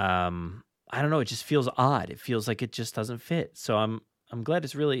I don't know. It just feels odd. It feels like it just doesn't fit. So I'm glad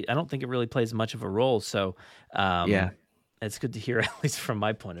it's really. I don't think it really plays much of a role. So yeah, it's good to hear, at least from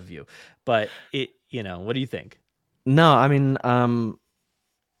my point of view. But what do you think? No,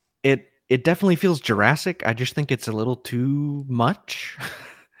 it definitely feels Jurassic. I just think it's a little too much.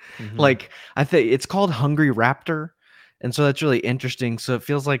 Mm-hmm. Like, I think it's called Hungry Raptor, and so that's really interesting. So it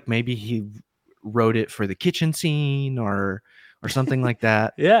feels like maybe he wrote it for the kitchen scene or something like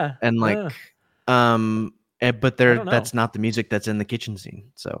that. Yeah. And like but that's not the music that's in the kitchen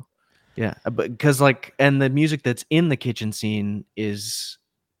scene. So yeah, but because and the music that's in the kitchen scene is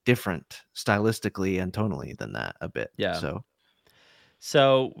different stylistically and tonally than that a bit. Yeah.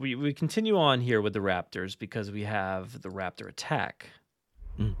 So we continue on here with the raptors because we have the raptor attack.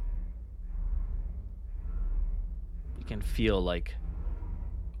 You can feel like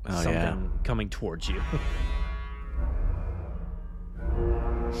something coming towards you.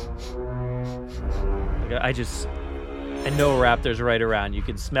 I know a raptor's right around. You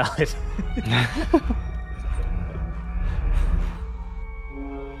can smell it.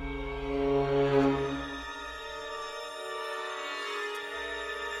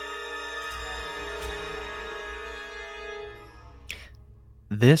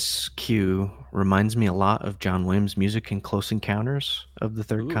 This cue reminds me a lot of John Williams' music in Close Encounters of the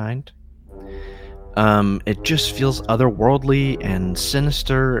Third Kind. It just feels otherworldly and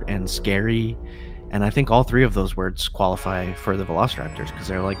sinister and scary, and I think all three of those words qualify for the Velociraptors because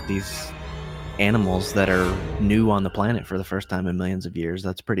they're like these animals that are new on the planet for the first time in millions of years.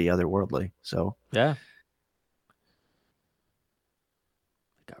 That's pretty otherworldly. So yeah.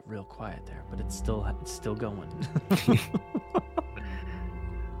 It got real quiet there, but it's still going.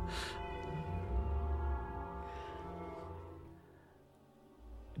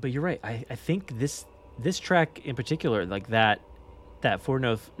 But you're right. I think this track in particular, like that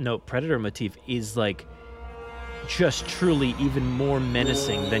 4-note Predator motif, is like just truly even more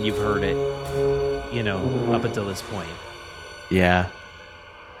menacing than you've heard it, up until this point. Yeah.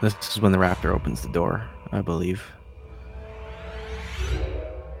 This is when the raptor opens the door, I believe.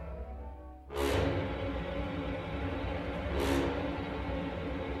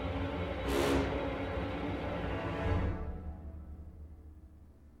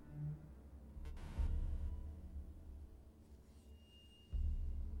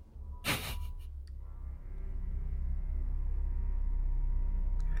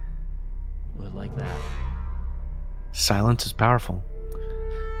 Silence is powerful.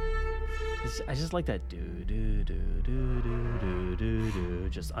 I just like that do do do do do do do do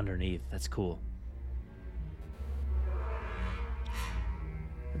just underneath. That's cool.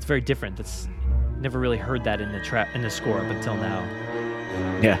 It's very different. That's never really heard that in the score up until now.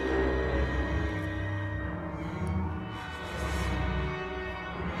 Yeah.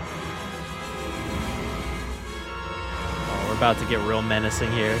 Oh, we're about to get real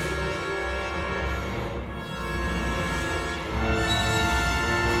menacing here.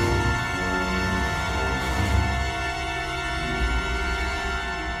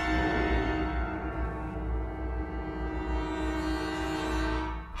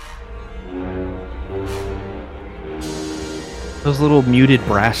 Those little muted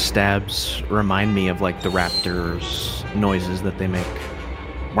brass stabs remind me of like the raptors noises that they make.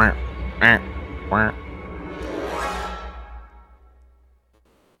 Wah, wah, wah.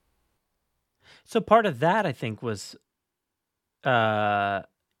 So part of that, I think, was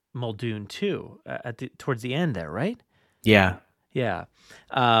Muldoon too, towards the end there, right? Yeah. Yeah.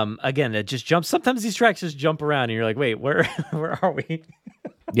 Again, it just jumps. Sometimes these tracks just jump around, and you're like, "Wait, where are we?"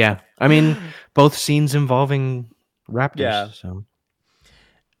 Yeah. I mean, both scenes involving raptors. Yeah. So,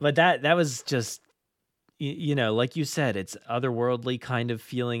 but that was just, like you said, it's otherworldly kind of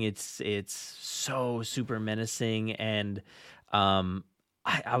feeling. It's so super menacing, and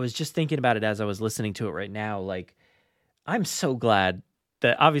I was just thinking about it as I was listening to it right now. Like, I'm so glad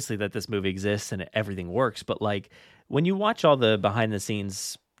that obviously that this movie exists and everything works, but like when you watch all the behind the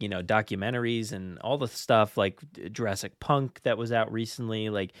scenes, documentaries and all the stuff like Jurassic Punk that was out recently,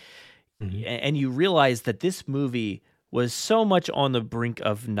 like, and you realize that this movie was so much on the brink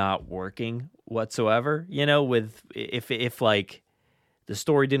of not working whatsoever, with if like the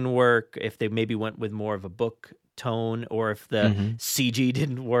story didn't work, if they maybe went with more of a book tone, or if the CG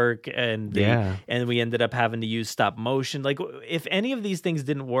didn't work and we ended up having to use stop motion. Like if any of these things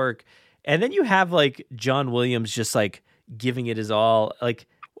didn't work, and then you have like John Williams just like giving it his all, like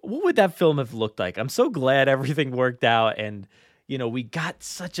what would that film have looked like? I'm so glad everything worked out, and we got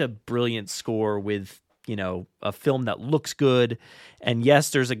such a brilliant score with a film that looks good. And yes,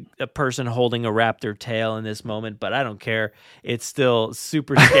 there's a person holding a raptor tail in this moment, but I don't care. It's still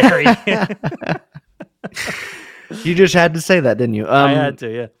super scary. You just had to say that, didn't you? I had to,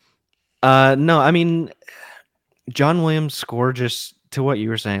 yeah. No, I mean, John Williams' score, just to what you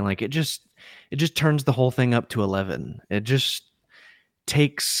were saying, like it just turns the whole thing up to 11. It just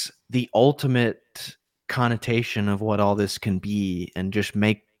takes the ultimate connotation of what all this can be and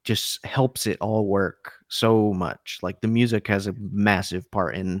just helps it all work so much. Like the music has a massive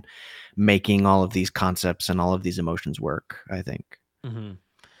part in making all of these concepts and all of these emotions work, I think. Mm-hmm.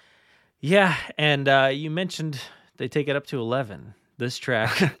 Yeah, and you mentioned they take it up to 11. This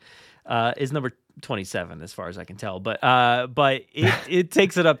track is number 27, as far as I can tell. But it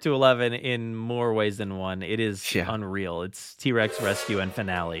takes it up to 11 in more ways than one. It is unreal. It's T-Rex Rescue and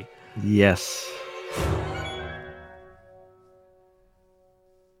Finale. Yes.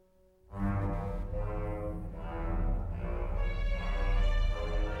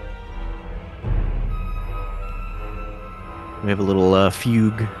 We have a little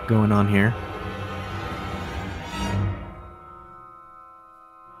fugue going on here.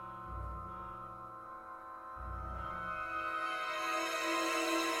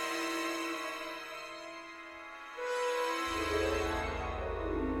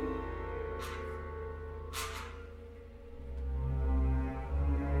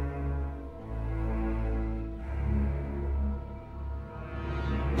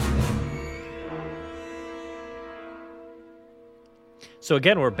 So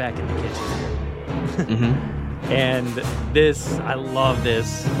again, we're back in the kitchen. And this, I love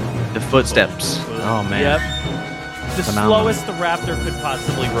this. The footsteps. Oh, man. Yep. The slowest the raptor could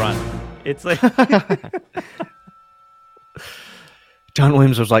possibly run. It's like... John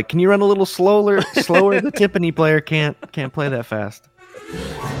Williams was like, can you run a little slower? The Tiffany player can't play that fast.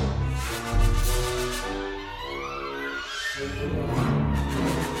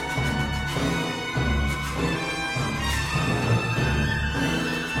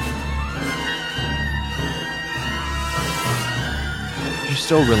 You're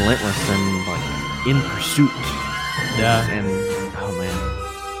so relentless and like in pursuit. Yeah. And oh man.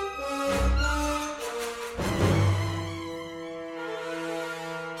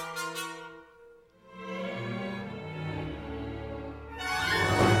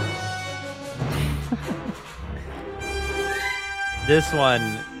 This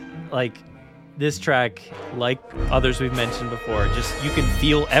one, like this track, like others we've mentioned before, just you can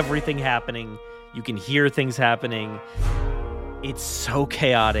feel everything happening. You can hear things happening. It's so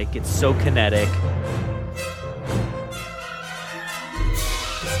chaotic. It's so kinetic.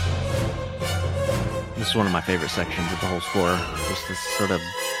 This is one of my favorite sections of the whole score. Just this sort of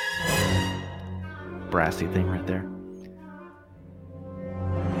brassy thing right there.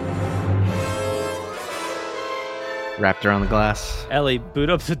 Wrapped around the glass. Ellie, boot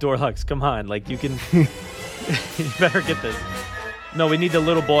up the door locks. Come on, like you can. You better get this. No, we need the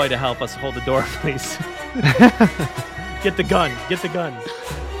little boy to help us hold the door, please. Get the gun. Get the gun.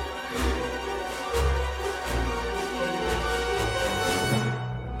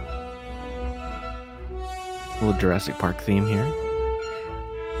 Little Jurassic Park theme here.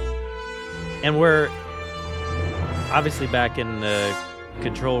 And we're obviously back in the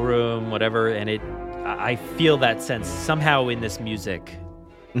control room, whatever, and I feel that sense somehow in this music.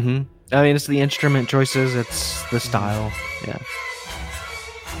 Mm-hmm. I mean, it's the instrument choices, it's the style. Yeah.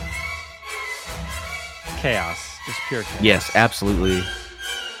 Chaos. Just pure chaos. Yes, absolutely.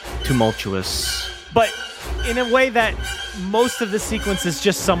 Tumultuous. But in a way that most of the sequence is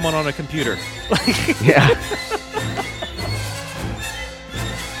just someone on a computer. Yeah.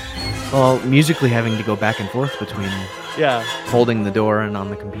 Well, musically having to go back and forth between holding the door and on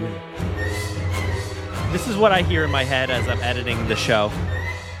the computer. This is what I hear in my head as I'm editing the show.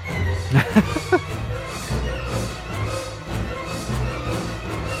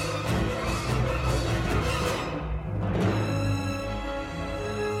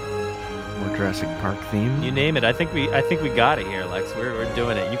 More Jurassic Park theme. You name it. I think we got it here, Lex. We're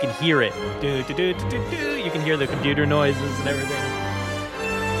doing it. You can hear it. Do, do, do, do, do, do. You can hear the computer noises and everything.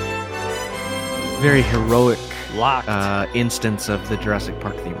 Very heroic Locked. Instance of the Jurassic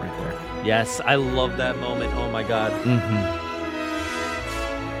Park theme right there. Yes, I love that moment. Oh my god. Mm-hmm.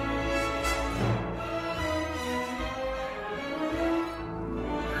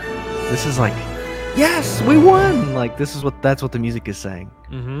 This is like, yes, we won! Like, that's what the music is saying.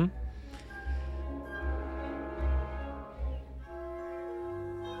 Mm-hmm.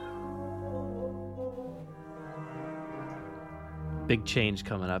 Big change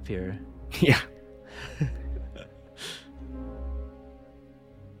coming up here. Yeah.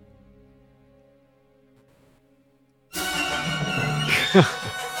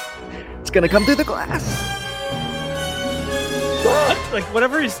 It's gonna come through the glass. Like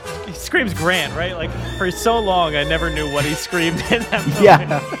whatever he screams Grant, right? Like for so long I never knew what he screamed in that moment.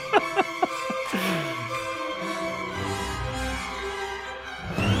 Yeah.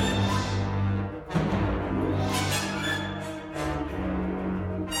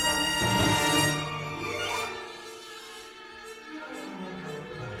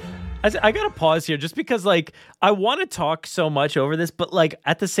 I gotta pause here just because, like, I want to talk so much over this, but like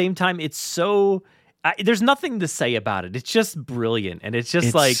at the same time, it's so there's nothing to say about it. It's just brilliant, and it's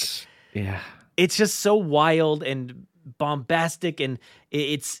just so wild and bombastic, and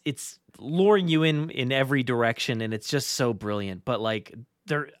it's luring you in every direction, and it's just so brilliant. But like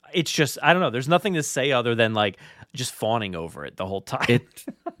it's just I don't know. There's nothing to say other than like just fawning over it the whole time.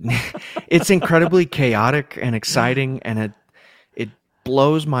 It's incredibly chaotic and exciting, and it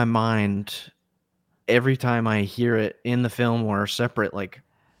blows my mind every time I hear it in the film or separate, like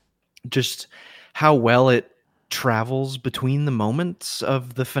just how well it travels between the moments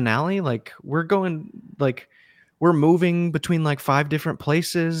of the finale. Like we're moving between like 5 different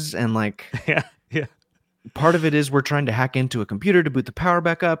places, and like yeah. Part of it is we're trying to hack into a computer to boot the power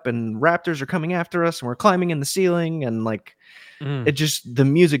back up, and raptors are coming after us, and we're climbing in the ceiling, and like the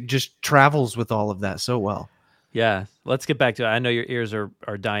music just travels with all of that so well. Yeah, let's get back to it. I know your ears are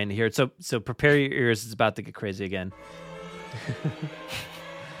dying to hear it. So prepare your ears. It's about to get crazy again.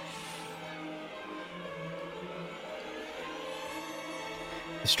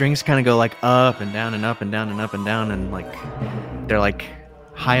 The strings kind of go like up and down and up and down and up and down, and like they're like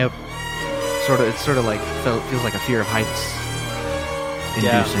high up. It's sort of like feels like a Fear of Heights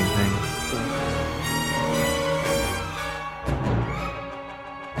inducing thing.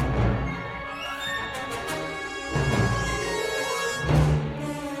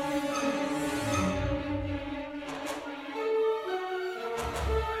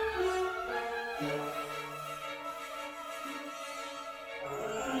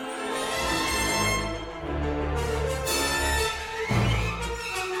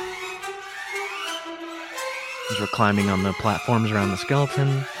 We're climbing on the platforms around the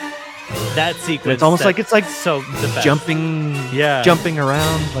skeleton. That sequence. It's almost like it's like so jumping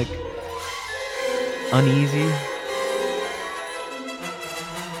around, like uneasy.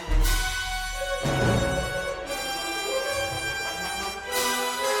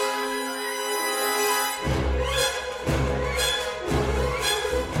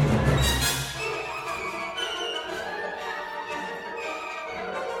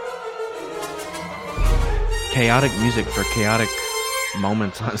 Chaotic music for chaotic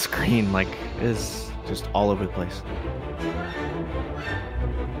moments on screen, like, is just all over the place.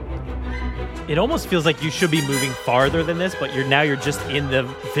 It almost feels like you should be moving farther than this, but you're just in the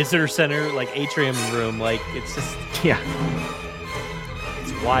visitor center, like atrium room. Like it's just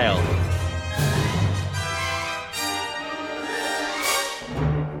it's wild.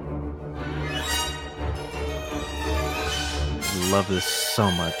 Love this so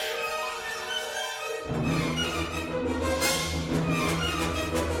much.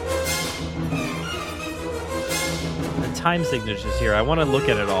 The time signatures here. I want to look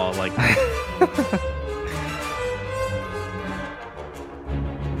at it all. Like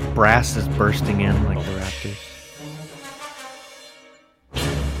brass is bursting in like the Raptors.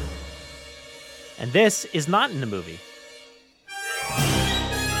 And this is not in the movie.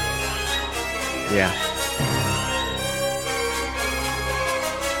 Yeah.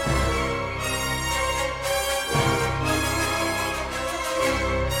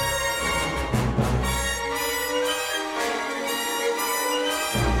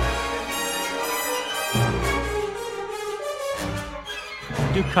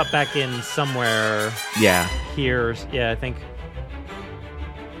 Do cut back in somewhere. Yeah. Here. Yeah, I think.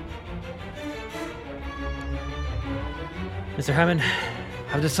 Mr. Hammond,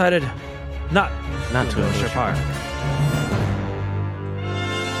 I've decided not to endorse your part.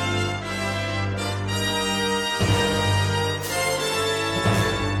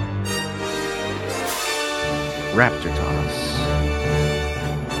 Raptor toss.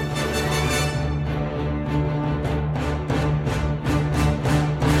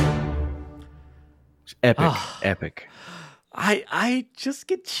 Epic. I just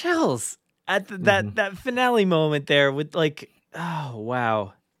get chills at that finale moment there with like, oh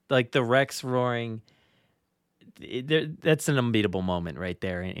wow, like the Rex roaring. That's an unbeatable moment right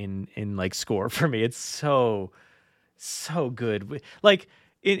there in like score for me. It's so good. Like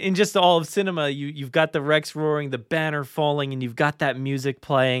in just all of cinema, you've got the Rex roaring, the banner falling, and you've got that music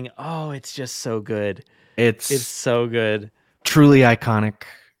playing. Oh, it's just so good. It's so good. Truly iconic.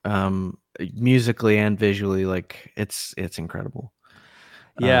 Musically and visually, like it's incredible.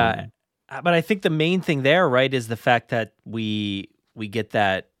 Yeah, but I think the main thing there, right, is the fact that we get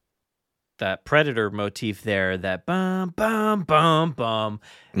that Predator motif there, that bum bum bum bum,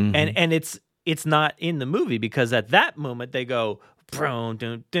 and it's not in the movie because at that moment they go dun,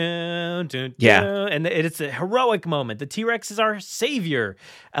 dun, dun, dun, yeah, and it's a heroic moment. The T-Rex is our savior.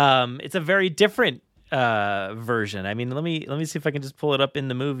 It's a very different version. I mean, let me see if I can just pull it up in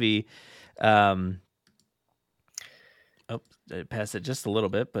the movie. I passed it just a little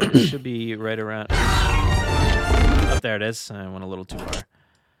bit, but it should be right around. Oh, there it is. I went a little too far.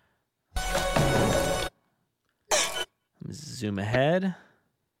 Let me zoom ahead.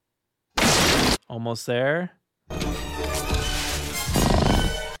 Almost there. All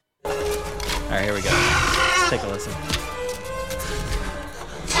right, here we go. Let's take a listen.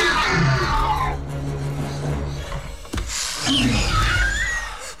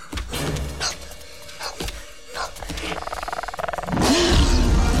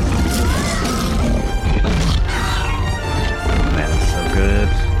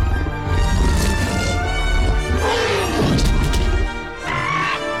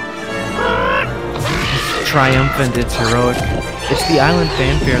 Triumphant, it's heroic. It's the island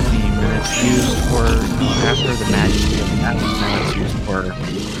fanfare theme, and it's used for after the majesty of the island. Now it's used for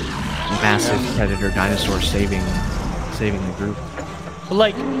massive predator dinosaur saving the group.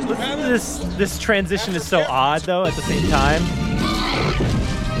 Like this transition is so odd though. At the same time,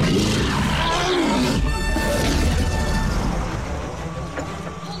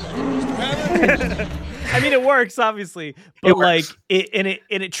 I mean, it works obviously, but like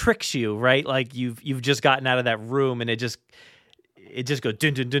it tricks you, right? Like you've just gotten out of that room, and it just goes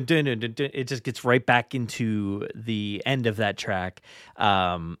dun, dun, dun, dun, dun, dun, dun. It just gets right back into the end of that track.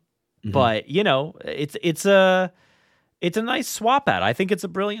 But you know, it's a nice swap out. I think it's a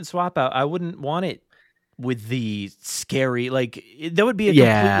brilliant swap out. I wouldn't want it with the scary, like that would be a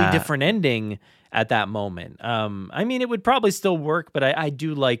completely different ending at that moment. I mean, it would probably still work, but I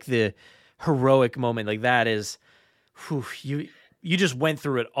do like the heroic moment. Like that is, you just went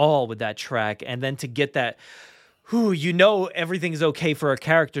through it all with that track, and then to get that, you know, everything's okay for our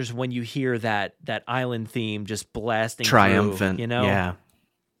characters when you hear that island theme just blasting triumphant through, you know?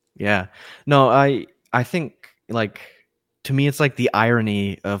 Yeah. No, I think, like, to me it's like the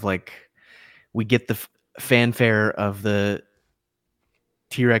irony of, like, we get the fanfare of the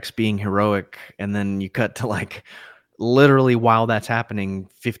T-Rex being heroic, and then you cut to, like, literally while that's happening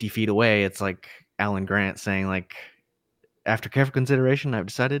 50 feet away, it's like Alan Grant saying, like, after careful consideration, I've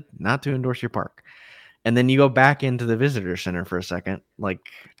decided not to endorse your park. And then you go back into the visitor center for a second, like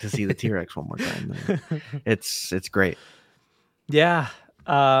to see the T-Rex one more time. It's great. Yeah.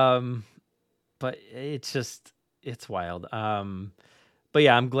 But it's wild. But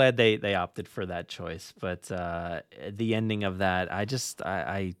yeah, I'm glad they opted for that choice. But the ending of that,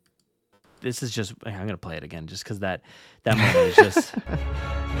 this is just, I'm going to play it again just because that moment is just...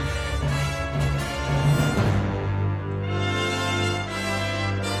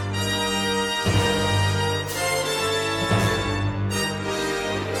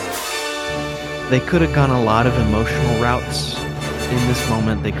 They could have gone a lot of emotional routes in this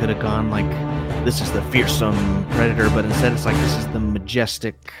moment. They could have gone like, this is the fearsome predator, but instead it's like, this is the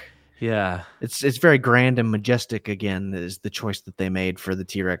majestic. Yeah. It's very grand and majestic again, is the choice that they made for the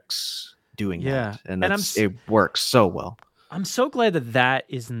T-Rex doing that. And it works so well. I'm so glad that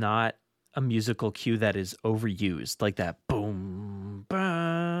is not a musical cue that is overused, like that boom,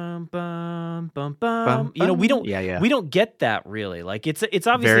 bum, bum, bum, bum. You know, we don't get that really. Like it's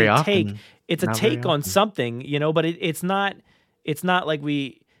obviously very a take. Often. It's a take on something, you know, but it's not like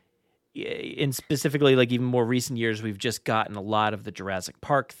in specifically like even more recent years, we've just gotten a lot of the Jurassic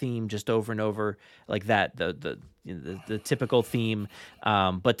Park theme just over and over like that, the typical theme.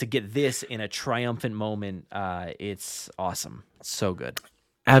 But to get this in a triumphant moment, it's awesome. It's so good.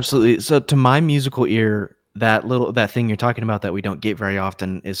 Absolutely. So to my musical ear, that thing you're talking about that we don't get very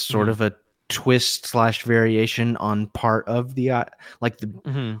often is sort of a twist / variation on part of the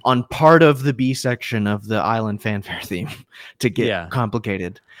on part of the B section of the Island Fanfare theme to get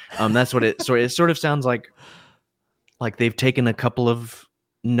complicated. That's what it sort of sounds like they've taken a couple of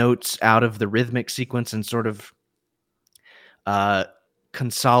notes out of the rhythmic sequence and sort of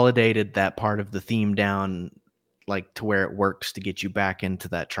consolidated that part of the theme down like to where it works to get you back into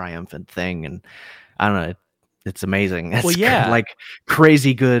that triumphant thing. And I don't know, it's amazing. It's like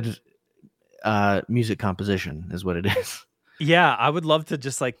crazy good music composition is what it is. Yeah, I would love to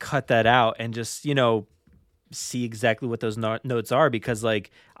just like cut that out and just, you know, see exactly what those notes are, because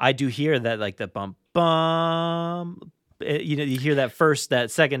like I do hear that like the bump bum, you know, you hear that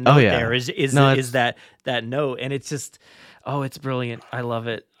second note there is that note, and it's just it's brilliant. I love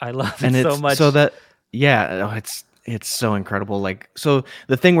it. I love it so much. So that it's so incredible. Like, so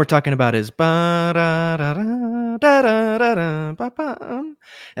the thing we're talking about is and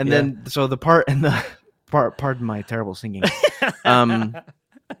then so the part and the pardon my terrible singing. And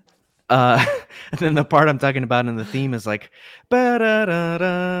then the part I'm talking about in the theme is like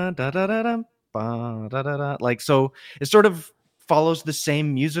like, so it sort of follows the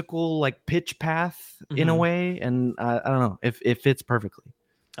same musical like pitch path in a way, and I don't know, it fits perfectly.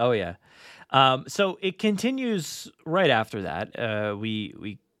 Oh yeah. So it continues right after that.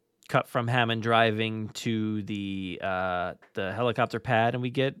 We cut from Hammond driving to the helicopter pad, and we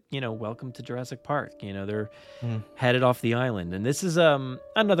get, you know, welcome to Jurassic Park. You know, they're headed off the island, and this is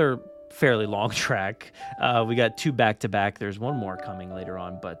another fairly long track. We got 2 back-to-back. There's one more coming later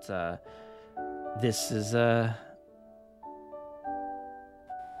on, but this is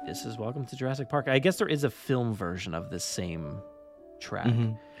Welcome to Jurassic Park. I guess there is a film version of this same track.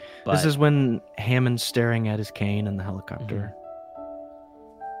 But this is when Hammond's staring at his cane in the helicopter.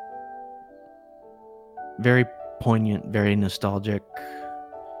 Very poignant, very nostalgic.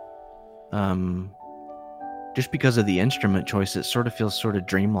 Just because of the instrument choice, it sort of feels sort of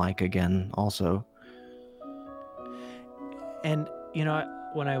dreamlike again also. And, you know,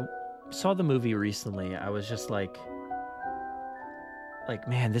 when I saw the movie recently, I was just like,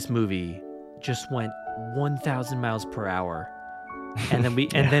 man, this movie just went 1,000 miles per hour. And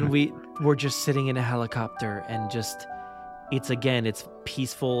then we were just sitting in a helicopter, and just it's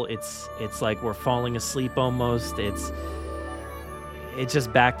peaceful. It's like we're falling asleep almost. It's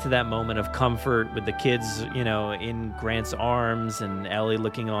just back to that moment of comfort with the kids, you know, in Grant's arms and Ellie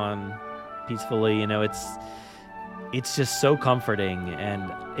looking on peacefully. You know, it's just so comforting, and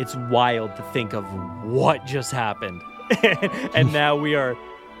it's wild to think of what just happened. And now we are,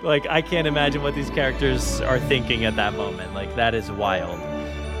 like, I can't imagine what these characters are thinking at that moment. Like, that is wild.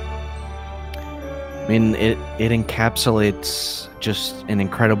 I mean, it encapsulates just an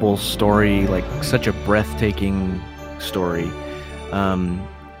incredible story, like such a breathtaking story.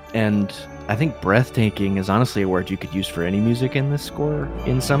 And I think breathtaking is honestly a word you could use for any music in this score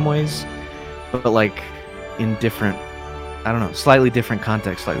in some ways, but like in different, I don't know, slightly different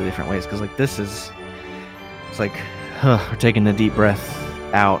contexts, slightly different ways. Because like it's like, we're taking a deep breath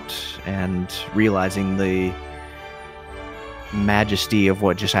out and realizing the majesty of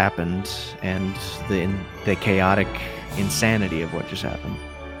what just happened and the chaotic insanity of what just happened.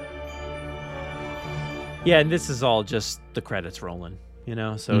 Yeah, and this is all just the credits rolling, you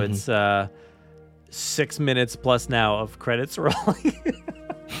know. So it's 6 minutes plus now of credits rolling.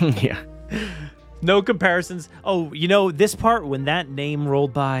 Yeah. No comparisons. Oh, this part when that name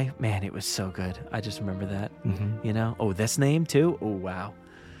rolled by, man, it was so good. I just remember that. Mm-hmm. Oh, this name too. Oh, wow.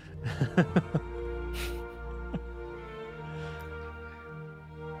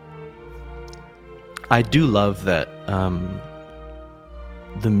 I do love that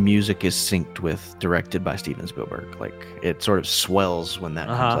the music is synced with directed by Steven Spielberg. Like, it sort of swells when that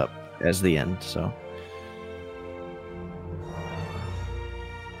comes up as the end. So.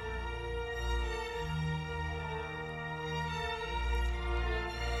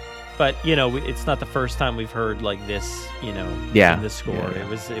 But it's not the first time we've heard like this. In the score. Yeah.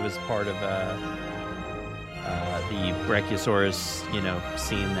 It was part of the Brachiosaurus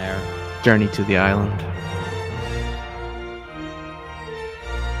scene there. Journey to the Island.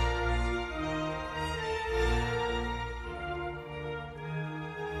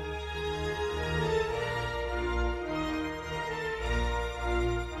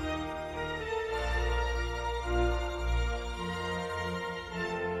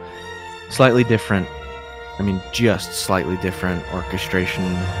 Slightly different. I mean, just slightly different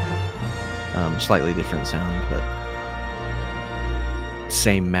orchestration. Slightly different sound, but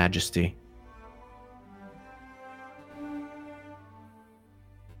same majesty.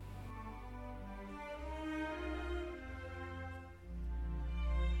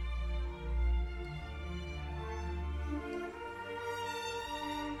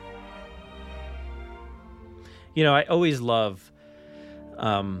 I always love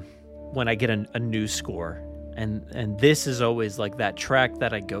when I get a new score. And this is always like that track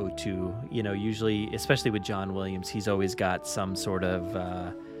that I go to, usually, especially with John Williams, he's always got some sort of,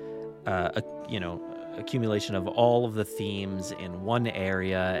 accumulation of all of the themes in one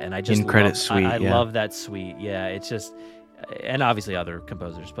area. And I just In-credit suite. I love that suite. Yeah, it's just, and obviously other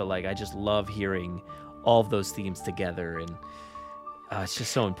composers, but like, I just love hearing all of those themes together. And it's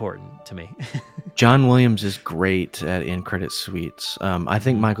just so important to me. John Williams is great at in-credit suites. I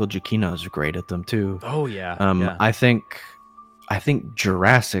think Michael Giacchino is great at them too. Oh yeah. I think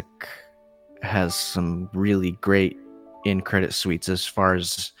Jurassic has some really great in-credit suites as far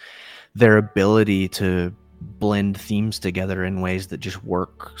as their ability to blend themes together in ways that just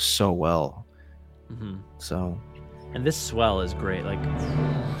work so well. Mm-hmm. So, and this swell is great. Like,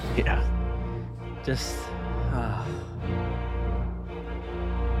 yeah, just.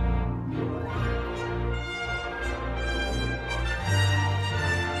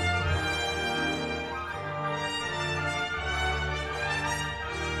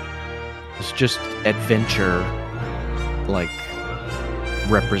 It's just adventure, like,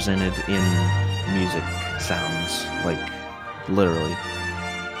 represented in music sounds, like, literally.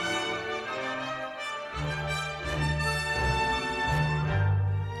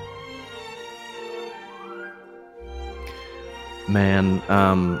 Man,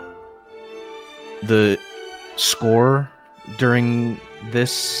 the score during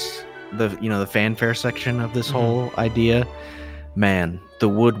this, the fanfare section of this whole idea, man, the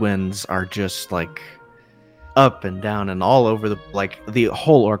woodwinds are just like up and down and all over the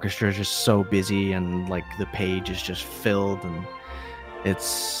whole orchestra is just so busy, and like the page is just filled, and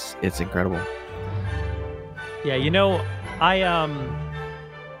it's incredible. Yeah,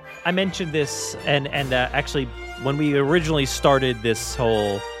 I mentioned this and actually when we originally started this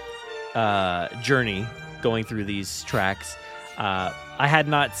whole journey going through these tracks, I had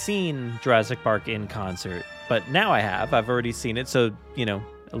not seen Jurassic Park in concert, but now I have. I've already seen it, so a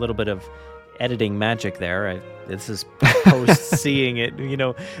little bit of editing magic there. This is post seeing it.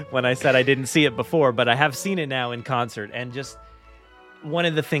 When I said I didn't see it before, but I have seen it now in concert, and just one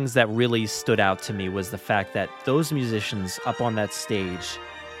of the things that really stood out to me was the fact that those musicians up on that stage,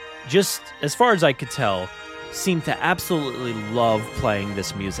 just as far as I could tell, seemed to absolutely love playing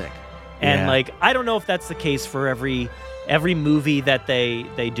this music. And I don't know if that's the case for every movie that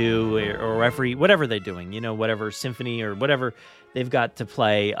they do, or every whatever they're doing, whatever symphony or whatever they've got to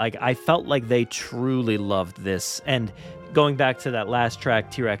play. Like, I felt like they truly loved this. And going back to that last track,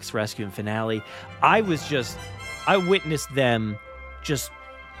 T-Rex Rescue and Finale, I witnessed them just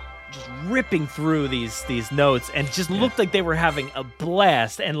ripping through these notes, and just looked like they were having a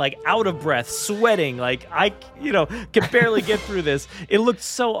blast, and like out of breath, sweating, like I can barely get through this. It looked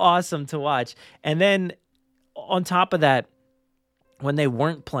so awesome to watch. And then on top of that, when they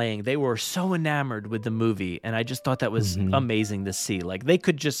weren't playing, they were so enamored with the movie, and I just thought that was amazing to see. Like, they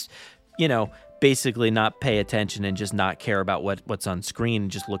could just basically not pay attention and just not care about what's on screen,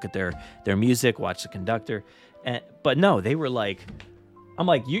 and just look at their music, watch the conductor. But no, they were like, I'm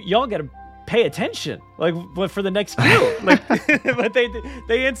like, y'all got to pay attention, like, for the next few. Like, but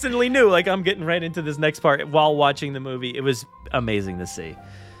they instantly knew, like, I'm getting right into this next part while watching the movie. It was amazing to see.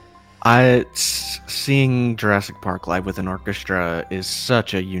 Seeing Jurassic Park live with an orchestra is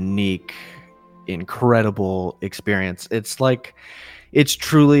such a unique, incredible experience. It's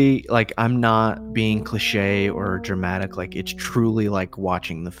truly like, I'm not being cliche or dramatic. Like, it's truly like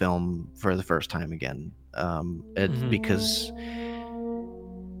watching the film for the first time again. Because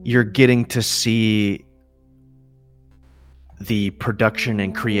you're getting to see the production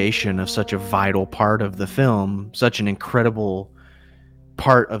and creation of such a vital part of the film, such an incredible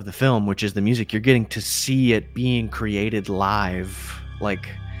part of the film, which is the music. You're getting to see it being created live. Like,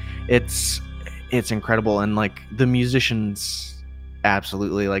 it's incredible. And like, the musicians,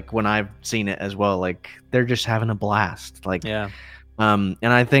 absolutely, like, when I've seen it as well, like, they're just having a blast. Like, yeah. And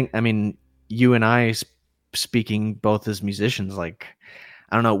I think, I mean, you and I, speaking both as musicians, like,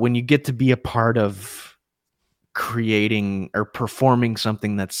 I don't know, when you get to be a part of creating or performing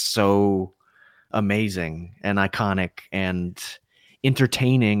something that's so amazing and iconic and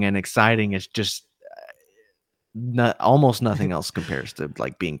entertaining and exciting, it's just almost nothing else compares to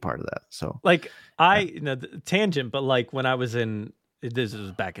like being part of that. So like, tangent, but like, when I was this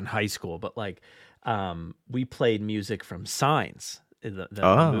was back in high school, but like, we played music from Signs, the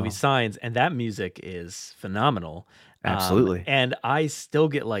movie Signs, and that music is phenomenal. Absolutely. And I still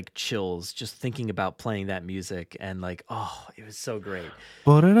get like chills just thinking about playing that music, and like, oh, it was so great.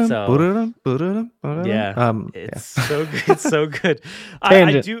 Yeah, it's so good. It's so good.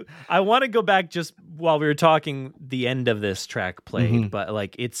 I want to go back, just while we were talking, the end of this track played, but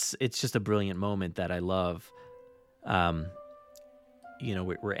like, it's just a brilliant moment that I love. You know,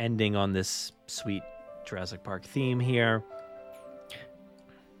 we're ending on this sweet Jurassic Park theme here.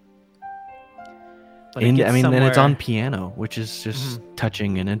 But and I mean, and it's on piano, which is just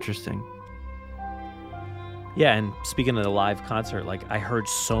touching and interesting. Yeah, and speaking of the live concert, like, I heard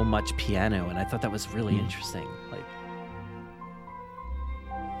so much piano, and I thought that was really interesting. Like,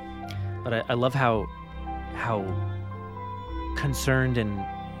 but I love how concerned and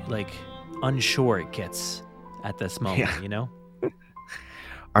like unsure it gets at this moment. Yeah. You know,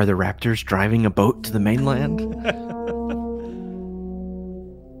 are the Raptors driving a boat to the mainland?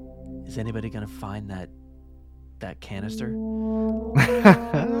 Is anybody gonna find that canister?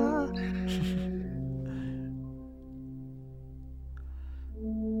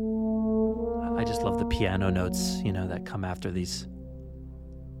 I just love the piano notes, you know, that come after these.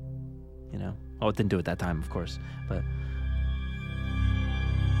 You know, oh, it didn't do it that time, of course, but.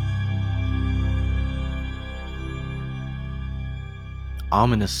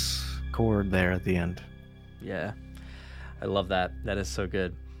 Ominous chord there at the end. Yeah, I love that. That is so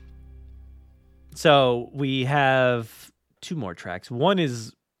good. So we have two more tracks. One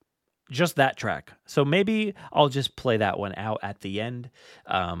is just that track. So maybe I'll just play that one out at the end.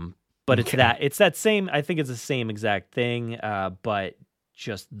 But it's that same, I think it's the same exact thing, but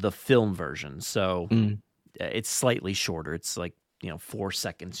just the film version. So it's slightly shorter. It's like, 4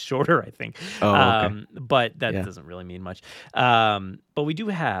 seconds shorter, I think. Oh, okay. But that doesn't really mean much. But we do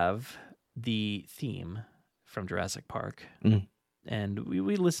have the theme from Jurassic Park. And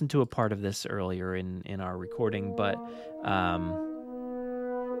we listened to a part of this earlier in our recording, but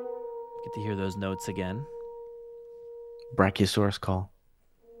get to hear those notes again. Brachiosaurus call.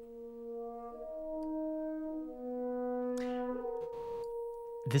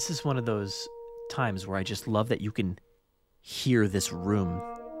 This is one of those times where I just love that you can hear this room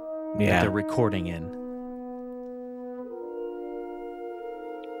that they're recording in.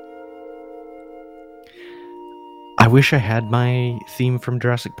 I wish I had my theme from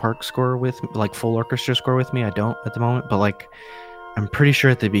Jurassic Park score full orchestra score with me. I don't at the moment, but like, I'm pretty sure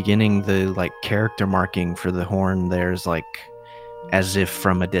at the beginning, the like character marking for the horn there's like as if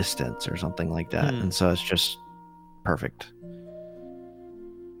from a distance or something like that. And so it's just perfect.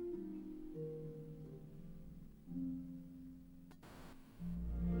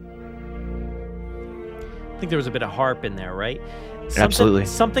 I think there was a bit of harp in there, right? Absolutely.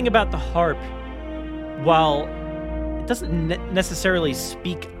 Something about the harp, while it doesn't necessarily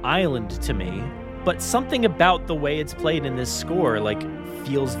speak island to me, but something about the way it's played in this score, like,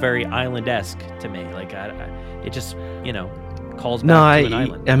 feels very island-esque to me. Like, it just, calls back to an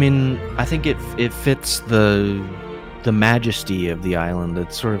island. I mean, I think it fits the majesty of the island.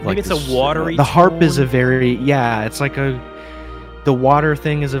 It's sort of like it's a watery the harp tone. Is a very, it's like the water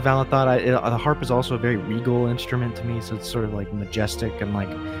thing is a valid thought. The harp is also a very regal instrument to me, so it's sort of like majestic and like,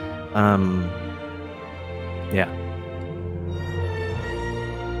 yeah.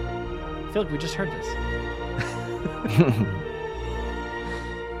 I feel like we just heard this.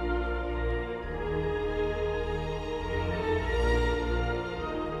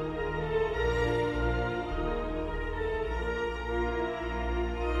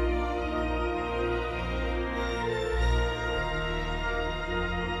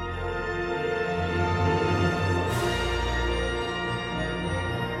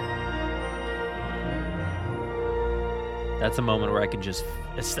 That's a moment where I can just,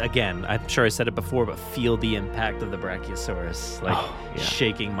 again, I'm sure I said it before, but feel the impact of the Brachiosaurus, like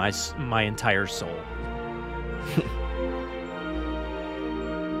shaking my entire soul.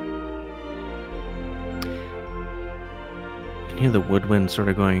 You hear the woodwind sort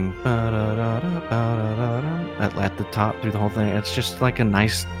of going at the top through the whole thing. It's just like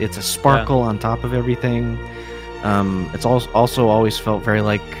it's a sparkle on top of everything. It's also always felt very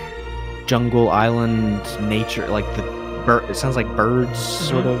like jungle island nature, like it sounds like birds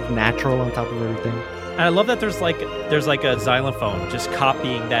sort of natural on top of everything. And I love that there's like a xylophone just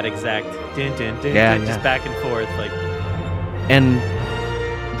copying that exact din din din, just back and forth, like. And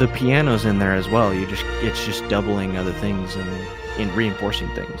the piano's in there as well. It's just doubling other things and reinforcing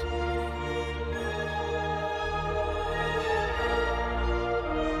things.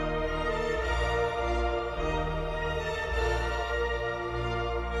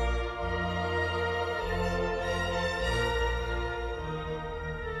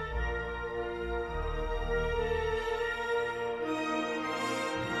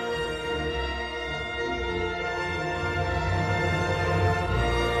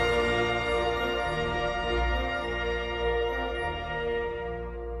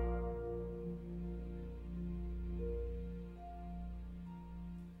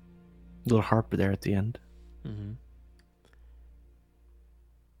 Little harp there at the end. Mm-hmm.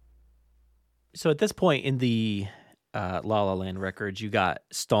 So at this point in the La La Land records, you got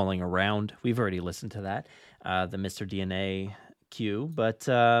Stalling Around. We've already listened to that, the Mr. DNA cue. But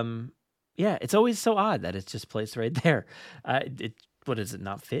it's always so odd that it's just placed right there. What does it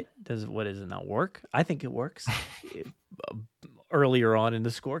not fit? What does it not work? I think it works. Earlier on in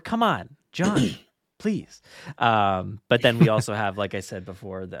the score, come on, John. Please. But then we also have, like I said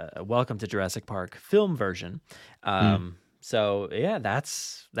before, the Welcome to Jurassic Park film version. So yeah,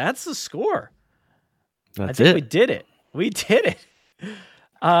 that's the score. I think we did it. We did it.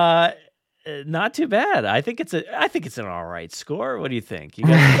 Not too bad. I think it's an all right score. What do you think? You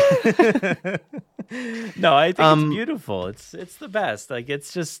guys? No, I think it's beautiful. It's the best. Like,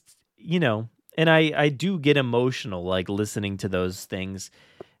 it's just, and I do get emotional, like, listening to those things.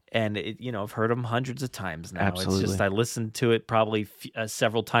 And I've heard them hundreds of times now. Absolutely. It's just I listened to it probably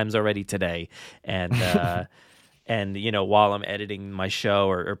several times already today, and while I'm editing my show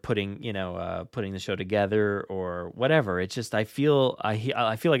or putting the show together or whatever, it's just I feel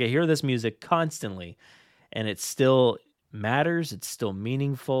like I hear this music constantly, and it still matters. It's still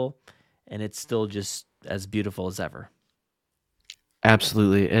meaningful, and it's still just as beautiful as ever.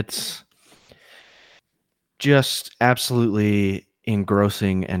 Absolutely, it's just absolutely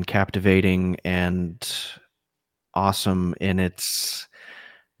engrossing and captivating and awesome in its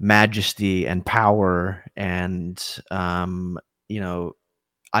majesty and power. And I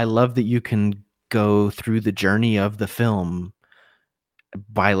love that you can go through the journey of the film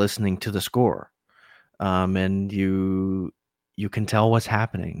by listening to the score, and you can tell what's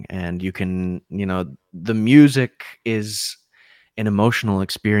happening, and you can the music is an emotional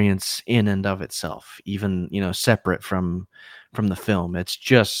experience in and of itself, even separate from the film. It's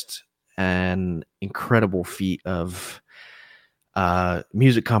just an incredible feat of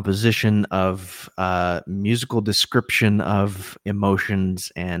music composition, of musical description of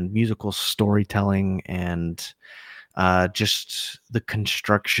emotions, and musical storytelling, and just the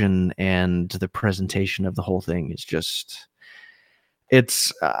construction and the presentation of the whole thing is just,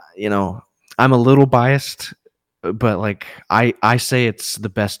 it's I'm a little biased, but like I say it's the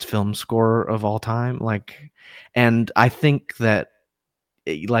best film score of all time. Like, and I think that,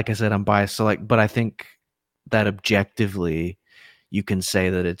 like I said, I'm biased. So but I think that objectively, you can say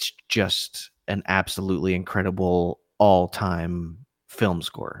that it's just an absolutely incredible all-time film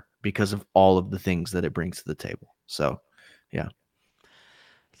score because of all of the things that it brings to the table. So, yeah.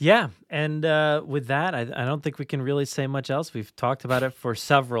 Yeah, and with that, I don't think we can really say much else. We've talked about it for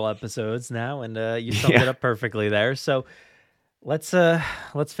several episodes now, and you summed it up perfectly there. So let's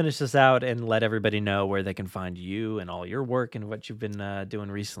finish this out and let everybody know where they can find you and all your work and what you've been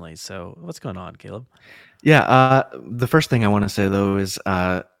doing recently. So what's going on, Caleb? Yeah, the first thing I want to say though is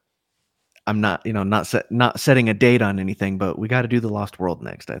I'm not setting a date on anything, but we got to do The Lost World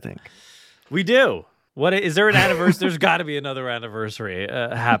next, I think. We do. What is there an anniversary? There's got to be another anniversary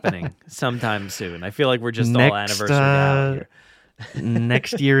happening sometime soon. I feel like we're just all anniversary out here.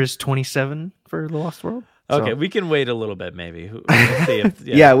 Next year is 27 for The Lost World. Okay, we can wait a little bit, maybe. We'll see if,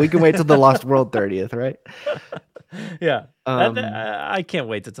 yeah, we can wait till The Lost World 30th, right? Yeah, I can't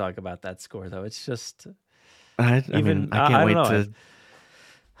wait to talk about that score, though. It's just I can't wait to.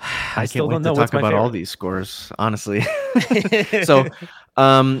 I still can't wait don't know to what's talk my about all favorite. these scores, honestly. So,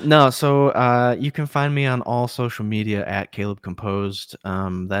 you can find me on all social media at Caleb Composed.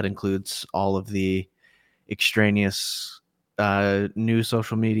 That includes all of the extraneous new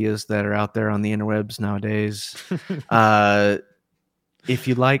social medias that are out there on the interwebs nowadays. If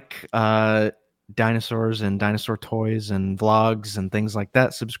you like dinosaurs and dinosaur toys and vlogs and things like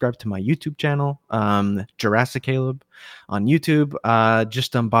that, subscribe to my YouTube channel, Jurassic Caleb on YouTube.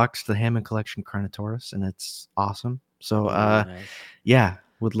 Just unboxed the Hammond Collection Carnotaurus, and it's awesome. So Nice. yeah,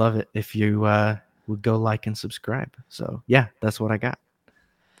 would love it if you would go like and subscribe. So yeah, that's what I got.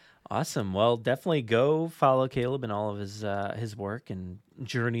 Awesome. Well, definitely go follow Caleb and all of his work and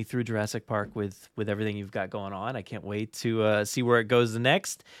journey through Jurassic Park with everything you've got going on. I can't wait to see where it goes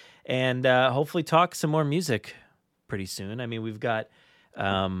next, and hopefully talk some more music pretty soon. I mean, we've got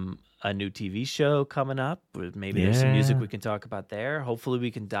a new TV show coming up. Maybe there's some music we can talk about there. Hopefully, we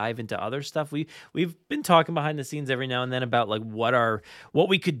can dive into other stuff. We've been talking behind the scenes every now and then about like what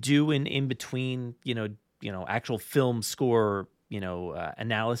we could do in between. Actual film score.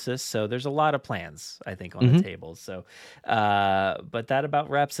 Analysis. So there's a lot of plans, I think, on the table. So, but that about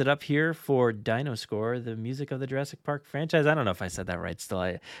wraps it up here for Dino-Score, the music of the Jurassic Park franchise. I don't know if I said that right.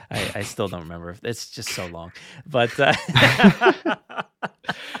 Still, I still don't remember. It's just so long. But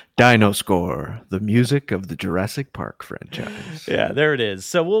Dino-Score, the music of the Jurassic Park franchise. Yeah, there it is.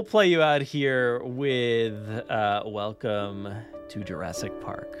 So we'll play you out here with Welcome to Jurassic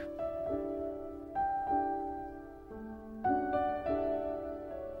Park.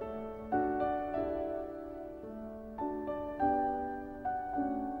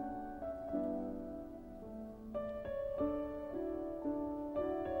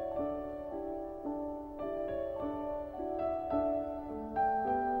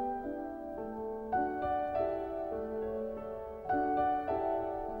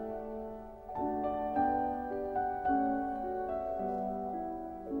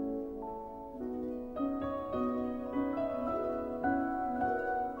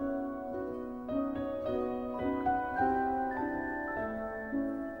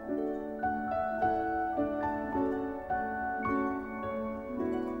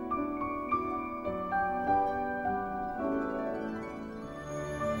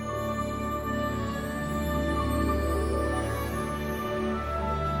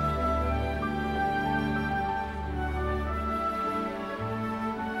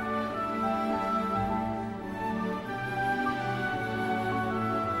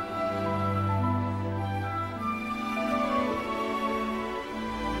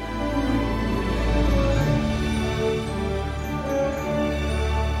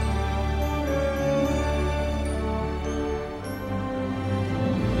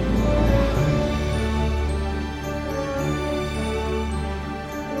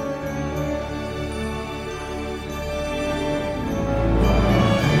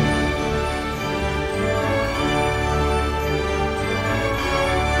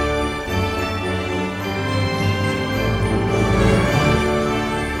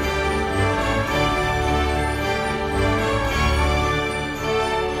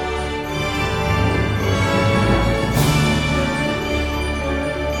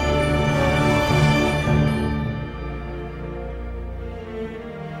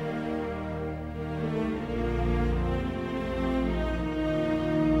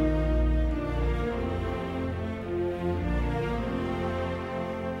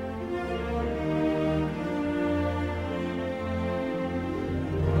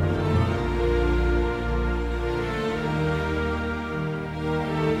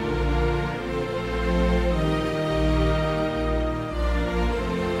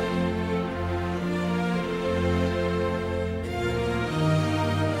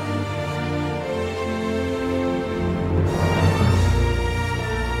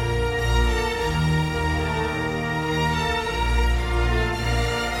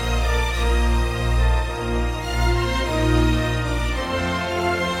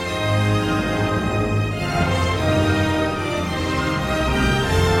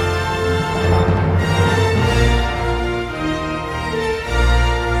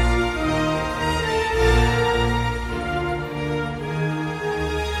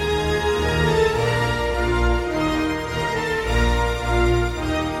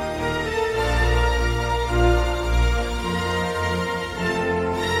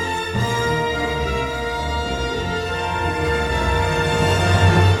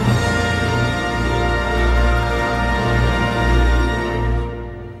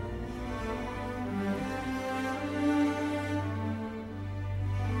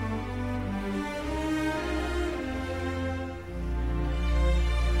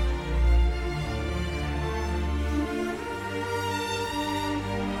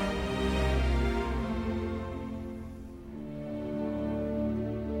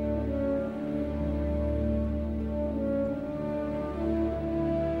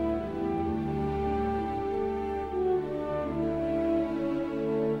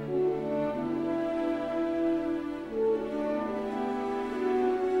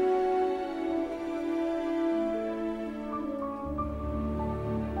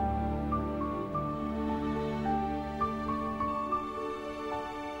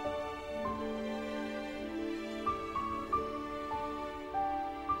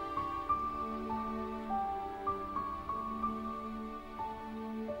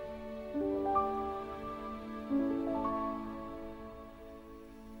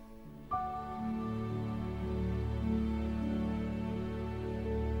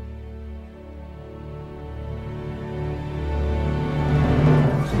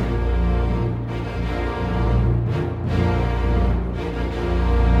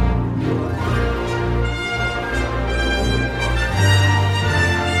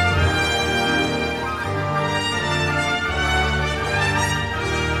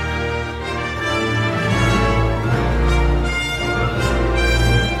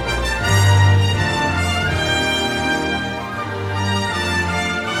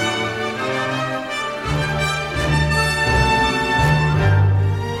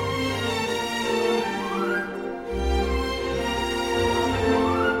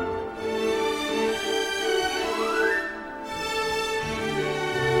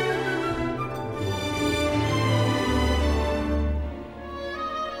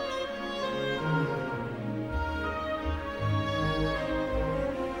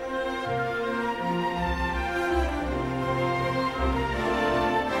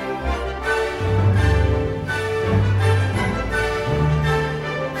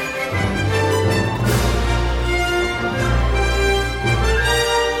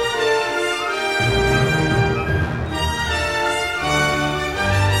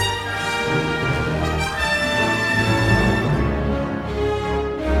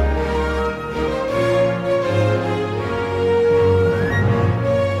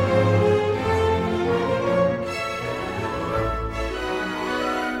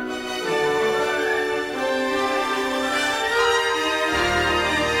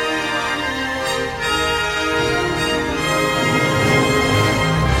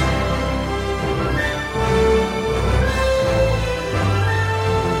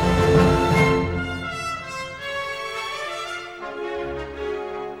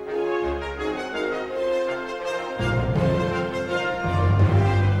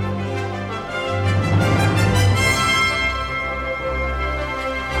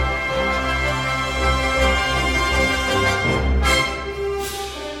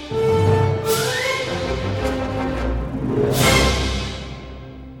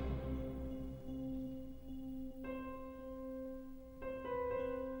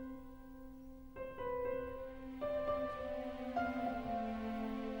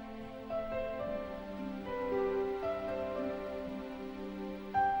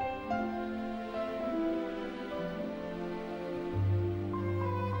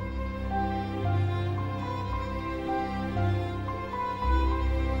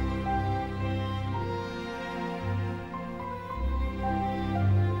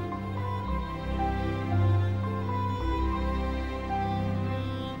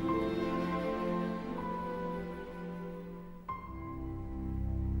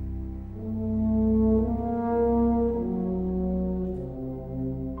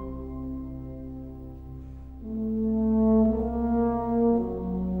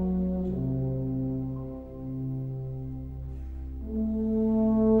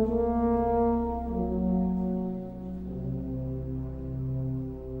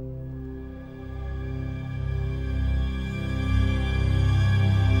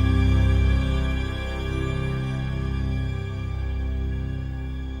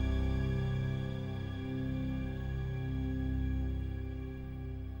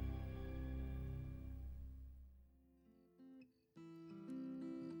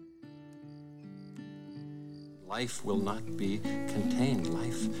 Life will not be contained.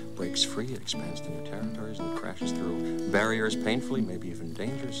 Life breaks free, it expands to new territories, and crashes through barriers painfully, maybe even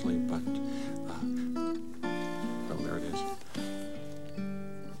dangerously, but, well, there it is.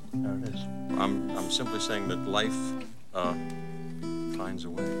 There it is. I'm simply saying that life, finds a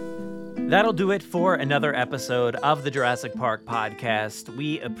way. That'll do it for another episode of the Jurassic Park podcast.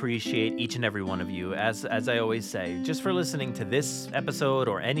 We appreciate each and every one of you, as I always say, just for listening to this episode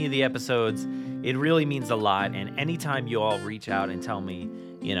or any of the episodes. It really means a lot, and anytime you all reach out and tell me,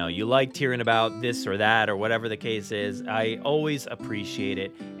 you know, you liked hearing about this or that or whatever the case is, I always appreciate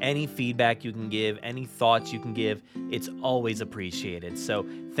it. Any feedback you can give, any thoughts you can give, it's always appreciated. So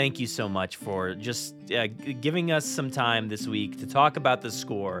thank you so much for just giving us some time this week to talk about the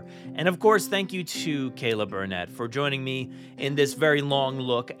score. And of course, thank you to Caleb Burnett for joining me in this very long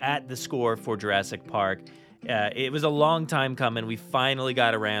look at the score for Jurassic Park. It was a long time coming. We finally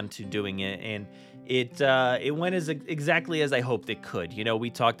got around to doing it, and it went exactly as I hoped it could. You know,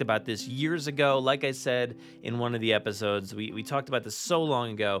 we talked about this years ago. Like I said in one of the episodes, we talked about this so long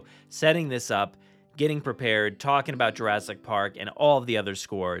ago, setting this up, getting prepared, talking about Jurassic Park and all of the other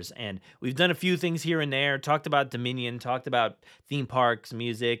scores. And we've done a few things here and there, talked about Dominion, talked about theme parks,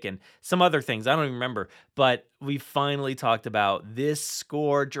 music, and some other things. I don't even remember. But we finally talked about this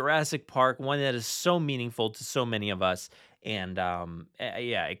score, Jurassic Park, one that is so meaningful to so many of us. And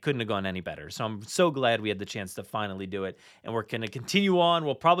yeah, it couldn't have gone any better. So I'm so glad we had the chance to finally do it. And we're going to continue on.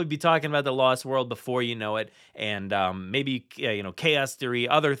 We'll probably be talking about The Lost World before you know it. And maybe, Chaos Theory,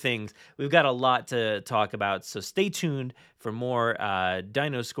 other things. We've got a lot to talk about. So stay tuned for more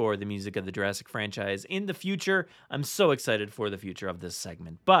Dino-Score, the music of the Jurassic franchise in the future. I'm so excited for the future of this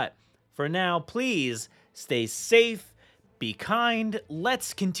segment. But for now, please stay safe. Be kind.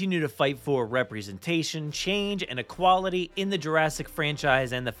 Let's continue to fight for representation, change, and equality in the Jurassic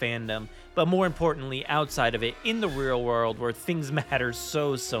franchise and the fandom, but more importantly, outside of it, in the real world where things matter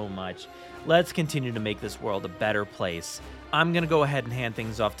so much. Let's continue to make this world a better place. I'm going to go ahead and hand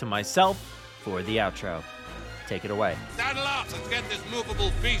things off to myself for the outro. Take it away. Saddle up, let's get this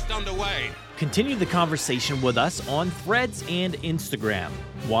movable feast underway. Continue the conversation with us on Threads and Instagram.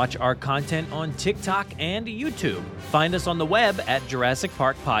 Watch our content on TikTok and YouTube. Find us on the web at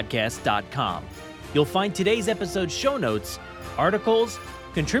JurassicParkPodcast.com. You'll find today's episode show notes, articles,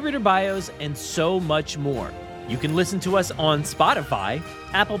 contributor bios, and so much more. You can listen to us on Spotify,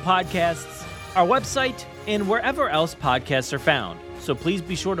 Apple Podcasts, our website, and wherever else podcasts are found. So please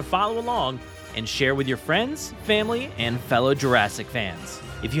be sure to follow along and share with your friends, family, and fellow Jurassic fans.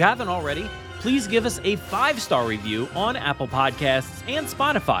 If you haven't already, please give us a 5-star review on Apple Podcasts and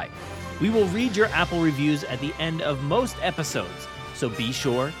Spotify. We will read your Apple reviews at the end of most episodes, so be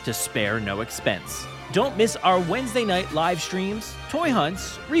sure to spare no expense. Don't miss our Wednesday night live streams, toy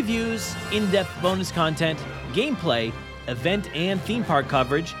hunts, reviews, in-depth bonus content, gameplay, event and theme park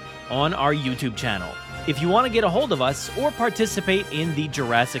coverage on our YouTube channel. If you want to get a hold of us or participate in the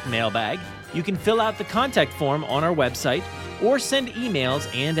Jurassic mailbag, you can fill out the contact form on our website or send emails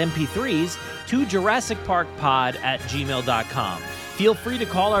and MP3s to JurassicParkPod@gmail.com. Feel free to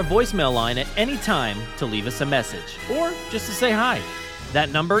call our voicemail line at any time to leave us a message or just to say hi.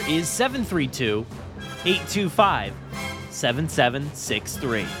 That number is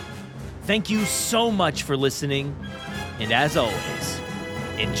 732-825-7763. Thank you so much for listening, and as always,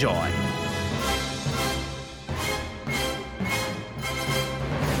 enjoy.